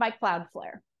hosted by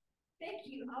Cloudflare. Thank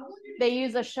you. They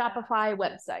use a Shopify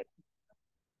website.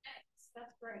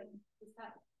 That's great.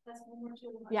 That's one more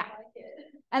tool. Yeah.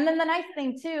 And then the nice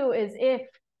thing too is if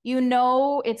you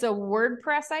know it's a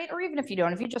WordPress site, or even if you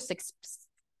don't, if you just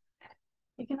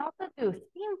you can also do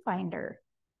theme finder,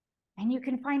 and you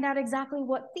can find out exactly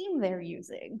what theme they're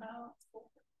using. Oh,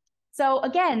 cool. So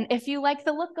again, if you like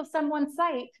the look of someone's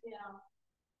site, yeah,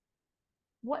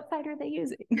 what site are they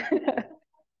using?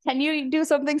 Can you do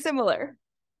something similar?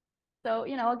 So,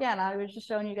 you know, again, I was just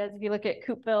showing you guys, if you look at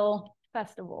Coopville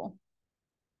Festival,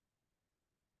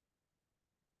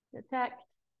 detect,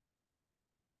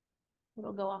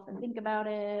 it'll go off and think about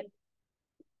it.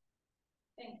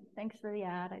 Thanks for the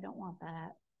ad. I don't want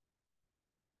that.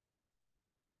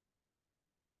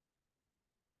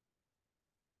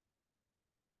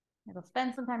 It'll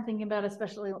spend some time thinking about it,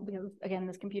 especially because, again,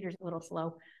 this computer's a little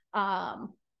slow. And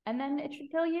then it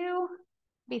should tell you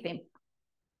theme.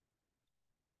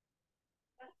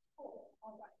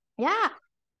 Yeah.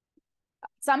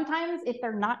 Sometimes if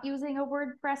they're not using a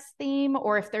WordPress theme,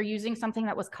 or if they're using something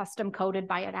that was custom coded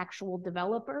by an actual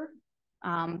developer,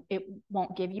 it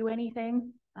won't give you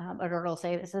anything, or it'll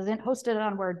say this isn't hosted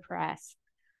on WordPress.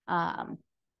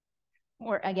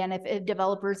 Or again, if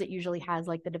developers, it usually has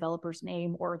like the developer's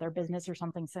name or their business or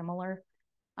something similar.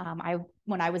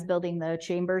 When I was building the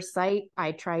Chambers site,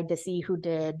 I tried to see who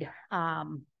did,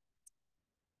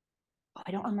 I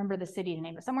don't remember the city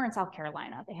name, but somewhere in South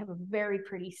Carolina, they have a very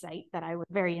pretty site that I was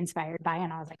very inspired by.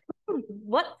 And I was like,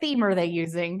 what theme are they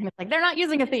using? And it's like, they're not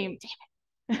using a theme.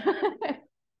 Damn it.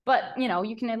 But, you know,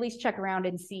 you can at least check around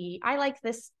and see, I like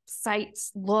this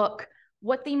site's look.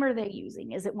 What theme are they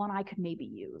using? Is it one I could maybe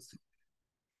use?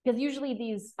 Because usually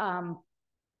these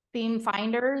theme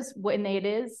finders, when it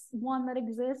is one that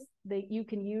exists, you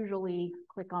can usually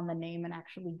click on the name and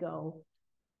actually go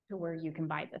to where you can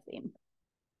buy the theme.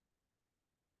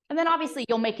 And then obviously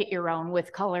you'll make it your own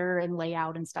with color and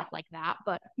layout and stuff like that,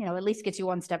 but you know, at least gets you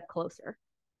one step closer.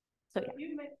 So yeah.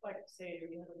 You make, like, say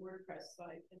you have a WordPress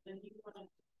site and then you want to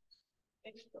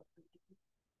Facebook.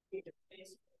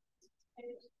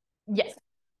 Yes.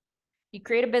 You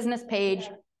create a business page,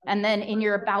 and then in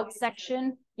your about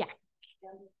section, yeah.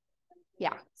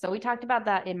 So we talked about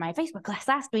that in my Facebook class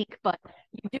last week, but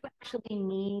you do actually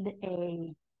need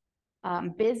a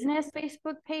business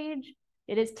Facebook page.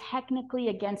 It is technically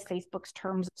against Facebook's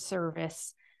terms of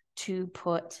service to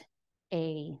put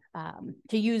to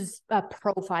use a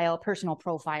personal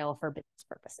profile for business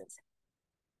purposes.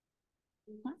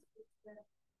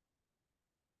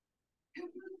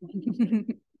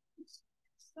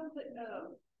 Something,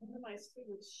 one of my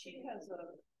students, she has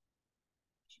a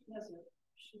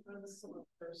she runs some of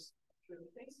hers through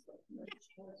Facebook.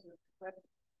 She has her web.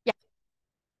 Yeah.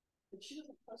 But she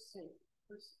doesn't post any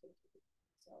personally.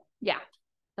 So. Yeah.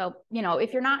 So, you know,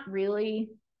 if you're not really,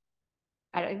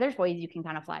 there's ways you can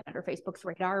kind of fly under Facebook's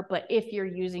radar, but if you're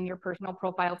using your personal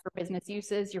profile for business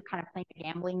uses, you're kind of playing a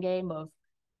gambling game of,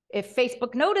 if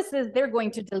Facebook notices, they're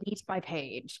going to delete my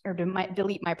page or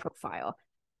delete my profile.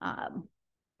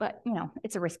 But, you know,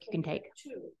 it's a risk you can take.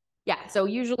 Yeah, so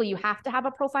usually you have to have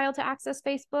a profile to access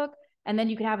Facebook, and then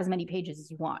you can have as many pages as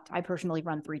you want. I personally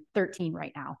run 13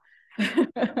 right now.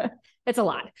 It's a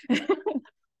lot.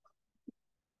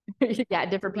 Yeah,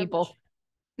 different people.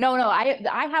 No,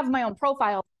 I have my own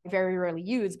profile I very rarely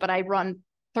use, but I run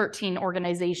 13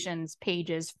 organizations'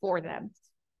 pages for them.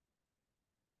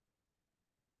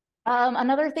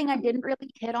 Another thing I didn't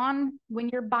really hit on, when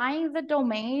you're buying the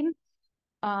domain,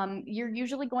 you're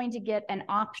usually going to get an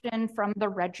option from the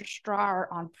registrar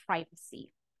on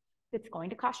privacy. It's going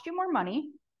to cost you more money.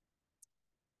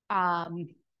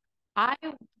 I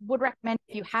would recommend,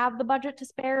 if you have the budget to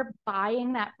spare,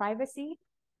 buying that privacy,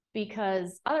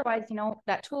 because otherwise, you know,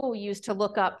 that tool we use to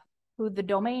look up who the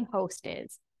domain host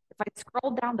is. If I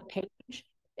scroll down the page,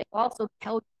 it also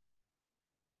tells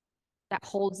you that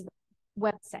holds the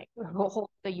website, or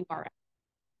holds the URL.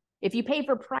 If you pay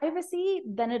for privacy,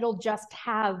 then it'll just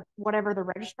have whatever the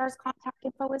registrar's contact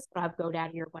info is, but have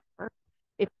GoDaddy or whatever.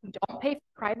 If you don't pay for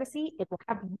privacy, it will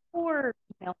have your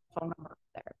email and phone number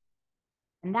there.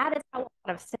 And that is how a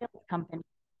lot of sales companies,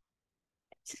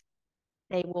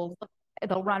 they'll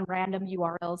run random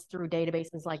URLs through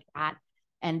databases like that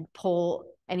and pull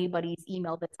anybody's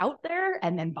email that's out there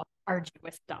and then bombard you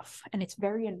with stuff. And it's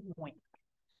very annoying.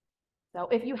 So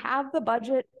if you have the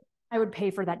budget, I would pay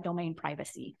for that domain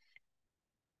privacy.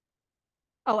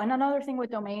 Oh, and another thing with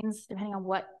domains, depending on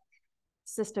what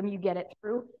system you get it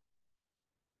through,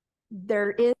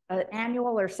 there is an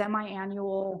annual or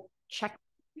semi-annual check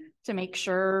to make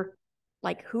sure,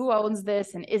 like, who owns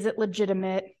this and is it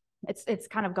legitimate. It's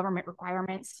kind of government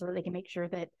requirements, so they can make sure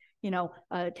that, you know,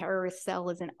 a terrorist cell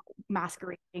isn't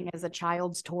masquerading as a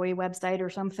child's toy website or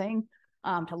something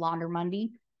to launder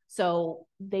money. So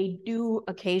they do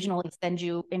occasionally send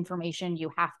you information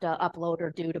you have to upload or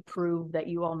do to prove that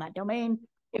you own that domain.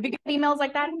 If you get emails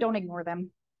like that, don't ignore them.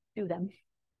 Do them.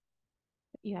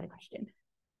 You had a question.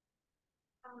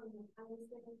 I was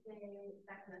going to say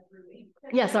that kind of threw me.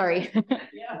 Yeah, sorry.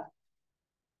 Yeah.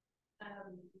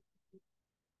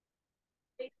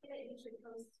 They say that you should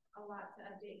post a lot to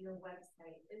update your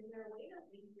website. Is there a way to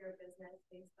link your business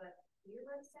Facebook to your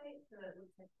website to like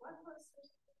blog posts or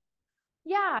something?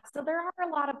 Yeah, so there are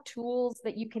a lot of tools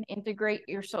that you can integrate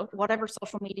your whatever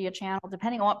social media channel,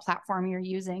 depending on what platform you're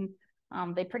using.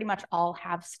 They pretty much all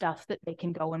have stuff that they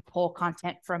can go and pull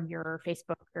content from your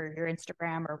Facebook or your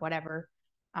Instagram or whatever,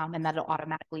 and that'll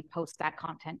automatically post that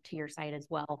content to your site as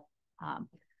well.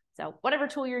 So whatever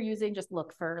tool you're using, just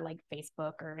look for like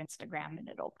Facebook or Instagram and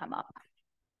it'll come up.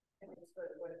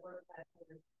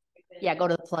 Yeah, go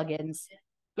to the plugins.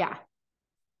 Yeah,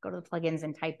 go to the plugins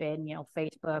and type in, you know,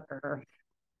 Facebook or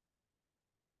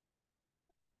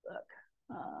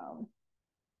oh,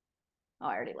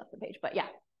 I already left the page, but yeah,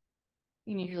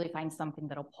 you can usually find something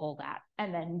that'll pull that.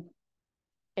 And then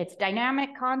it's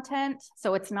dynamic content,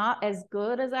 so it's not as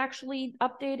good as actually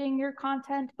updating your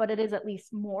content, but it is at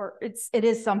least more, it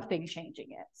is something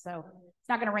changing it. So it's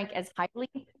not going to rank as highly,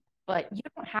 but you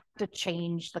don't have to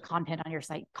change the content on your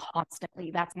site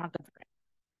constantly. That's not good for it.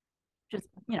 Just,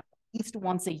 you know, at least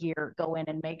once a year, go in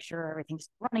and make sure everything's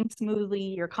running smoothly,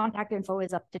 your contact info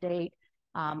is up to date.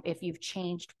 If you've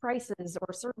changed prices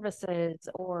or services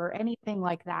or anything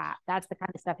like that, that's the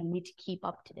kind of stuff you need to keep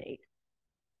up to date.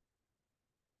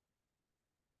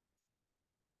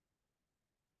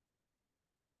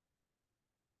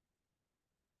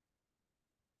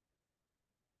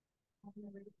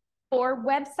 For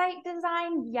website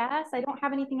design, yes, I don't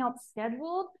have anything else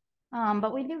scheduled,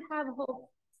 but we do have a whole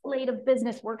slate of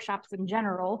business workshops in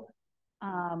general.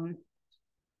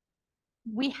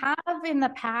 We have in the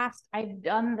past, I've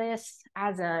done this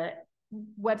as a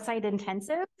website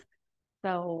intensive.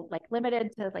 So like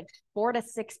limited to like 4 to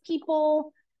 6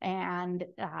 people, and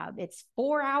it's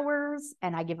 4 hours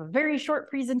and I give a very short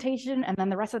presentation. And then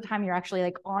the rest of the time you're actually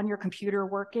like on your computer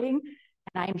working.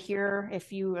 And I'm here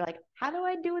if you like, how do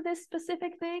I do this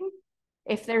specific thing?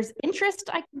 If there's interest,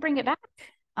 I can bring it back,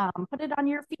 put it on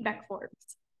your feedback forms.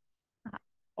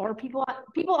 Or people at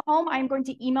home, I'm going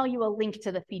to email you a link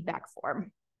to the feedback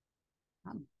form.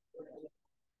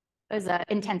 It was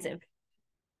intensive.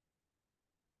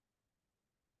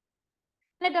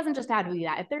 And it doesn't just have to be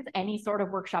that. If there's any sort of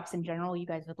workshops in general you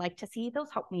guys would like to see,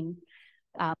 those help me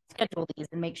schedule these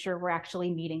and make sure we're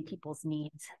actually meeting people's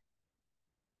needs.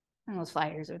 And those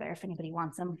flyers are there if anybody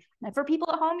wants them. And for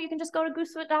people at home, you can just go to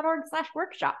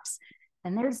goosefoot.org/workshops.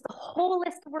 And there's the whole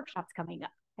list of workshops coming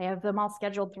up. I have them all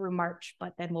scheduled through March,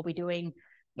 but then we'll be doing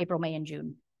April, May, and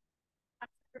June.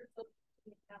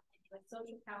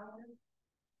 Social calendar.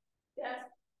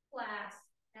 Best class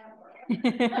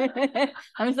ever.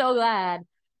 I'm so glad.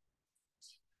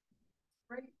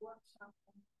 Great workshop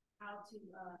on how to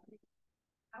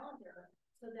calendar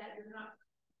so that you're not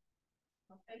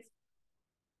on Facebook.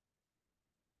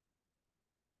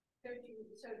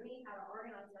 Showed me how to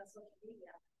organize my social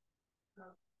media.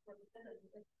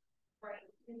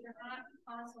 Right, because you're not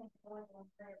constantly going on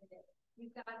every day.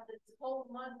 You've got this whole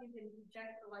month you can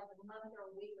project for like a month or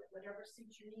a week or whatever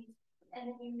suits your needs.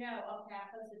 And then you know, okay, I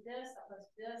posted this, I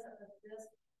posted this, I posted this,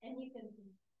 and you can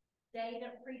date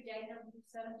them, pre-date them,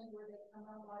 set them to where they come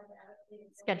on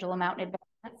automatically. Schedule them out in advance.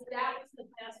 That was the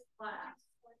best class.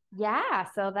 Yeah,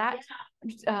 so that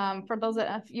for those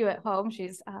of you at home,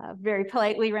 she's very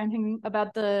politely ranting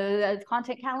about the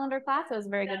content calendar class. It was a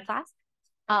very good class.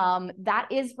 That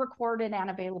is recorded and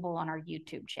available on our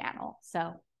YouTube channel.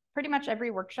 So pretty much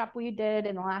every workshop we did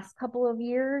in the last couple of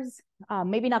years,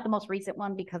 maybe not the most recent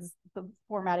one because the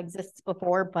format exists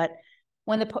before, but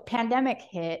when the pandemic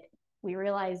hit, we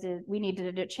realized we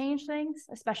needed to change things,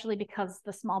 especially because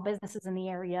the small businesses in the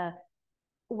area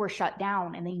were shut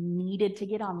down and they needed to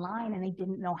get online and they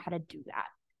didn't know how to do that.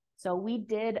 So we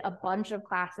did a bunch of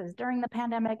classes during the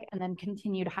pandemic and then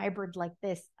continued hybrid like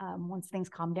this once things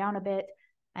calmed down a bit.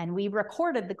 And we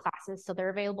recorded the classes, so they're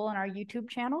available on our YouTube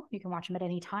channel. You can watch them at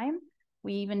any time.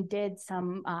 We even did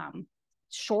some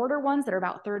shorter ones that are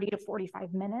about 30 to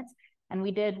 45 minutes. And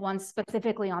we did one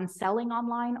specifically on selling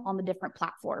online on the different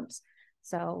platforms.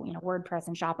 So, you know, WordPress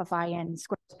and Shopify and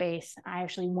Squarespace. I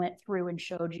actually went through and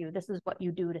showed you, this is what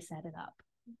you do to set it up.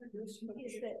 Is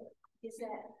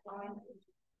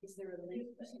there a link?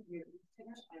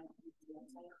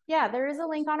 Yeah, there is a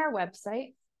link on our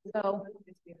website. So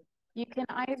you can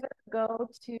either go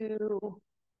to,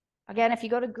 again, if you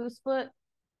go to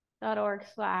goosefoot.org/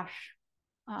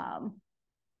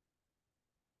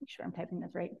 make sure I'm typing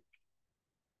this right.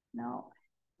 No,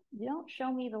 you don't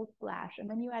show me the slash and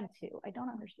then you add 2. I don't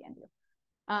understand you.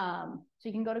 So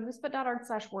you can go to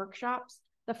goosefoot.org/workshops.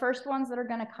 The first ones that are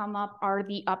going to come up are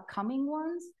the upcoming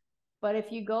ones. But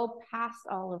if you go past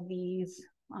all of these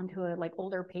onto like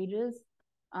older pages,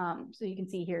 so you can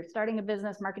see here, starting a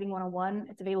business, marketing 101,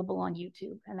 it's available on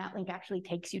YouTube. And that link actually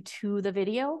takes you to the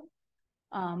video.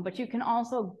 But you can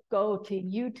also go to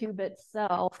YouTube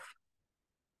itself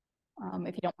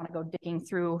if you don't want to go digging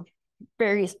through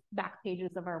various back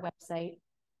pages of our website.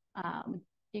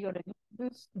 You go to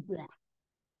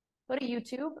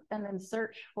YouTube and then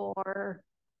search for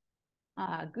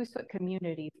Goosefoot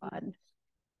Community Fund,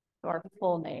 our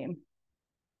full name.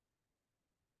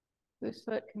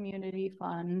 Goosefoot Community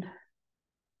Fund.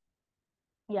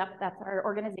 Yep, that's our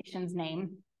organization's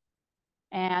name.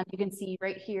 And you can see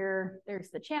right here, there's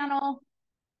the channel.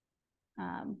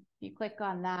 You click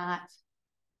on that.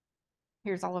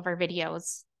 Here's all of our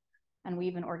videos. And we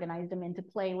even organized them into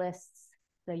playlists.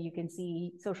 So you can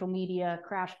see social media,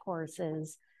 crash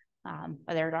courses.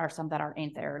 But there are some that aren't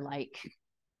in there, like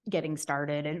getting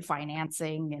started and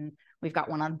financing. And we've got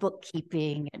one on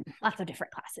bookkeeping and lots of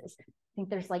different classes. I think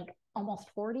there's like almost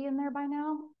 40 in there by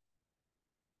now.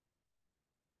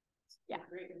 Yeah.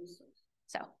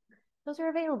 So those are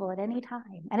available at any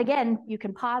time. And again, you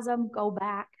can pause them, go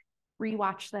back,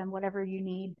 rewatch them, whatever you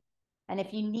need. And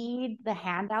if you need the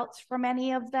handouts from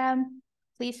any of them,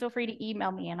 please feel free to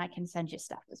email me and I can send you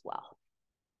stuff as well.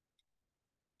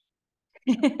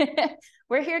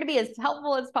 We're here to be as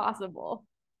helpful as possible.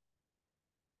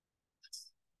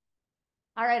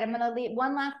 All right, I'm going to leave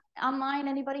one last online.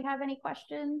 Anybody have any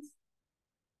questions?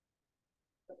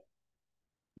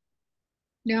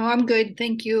 No, I'm good.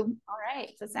 Thank you. All right,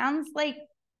 so it sounds like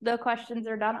the questions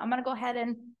are done. I'm going to go ahead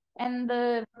and end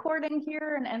the recording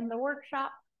here and end the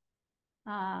workshop.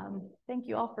 Thank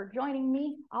you all for joining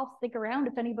me. I'll stick around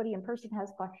if anybody in person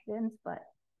has questions, but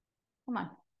come on,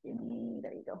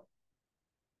 there you go.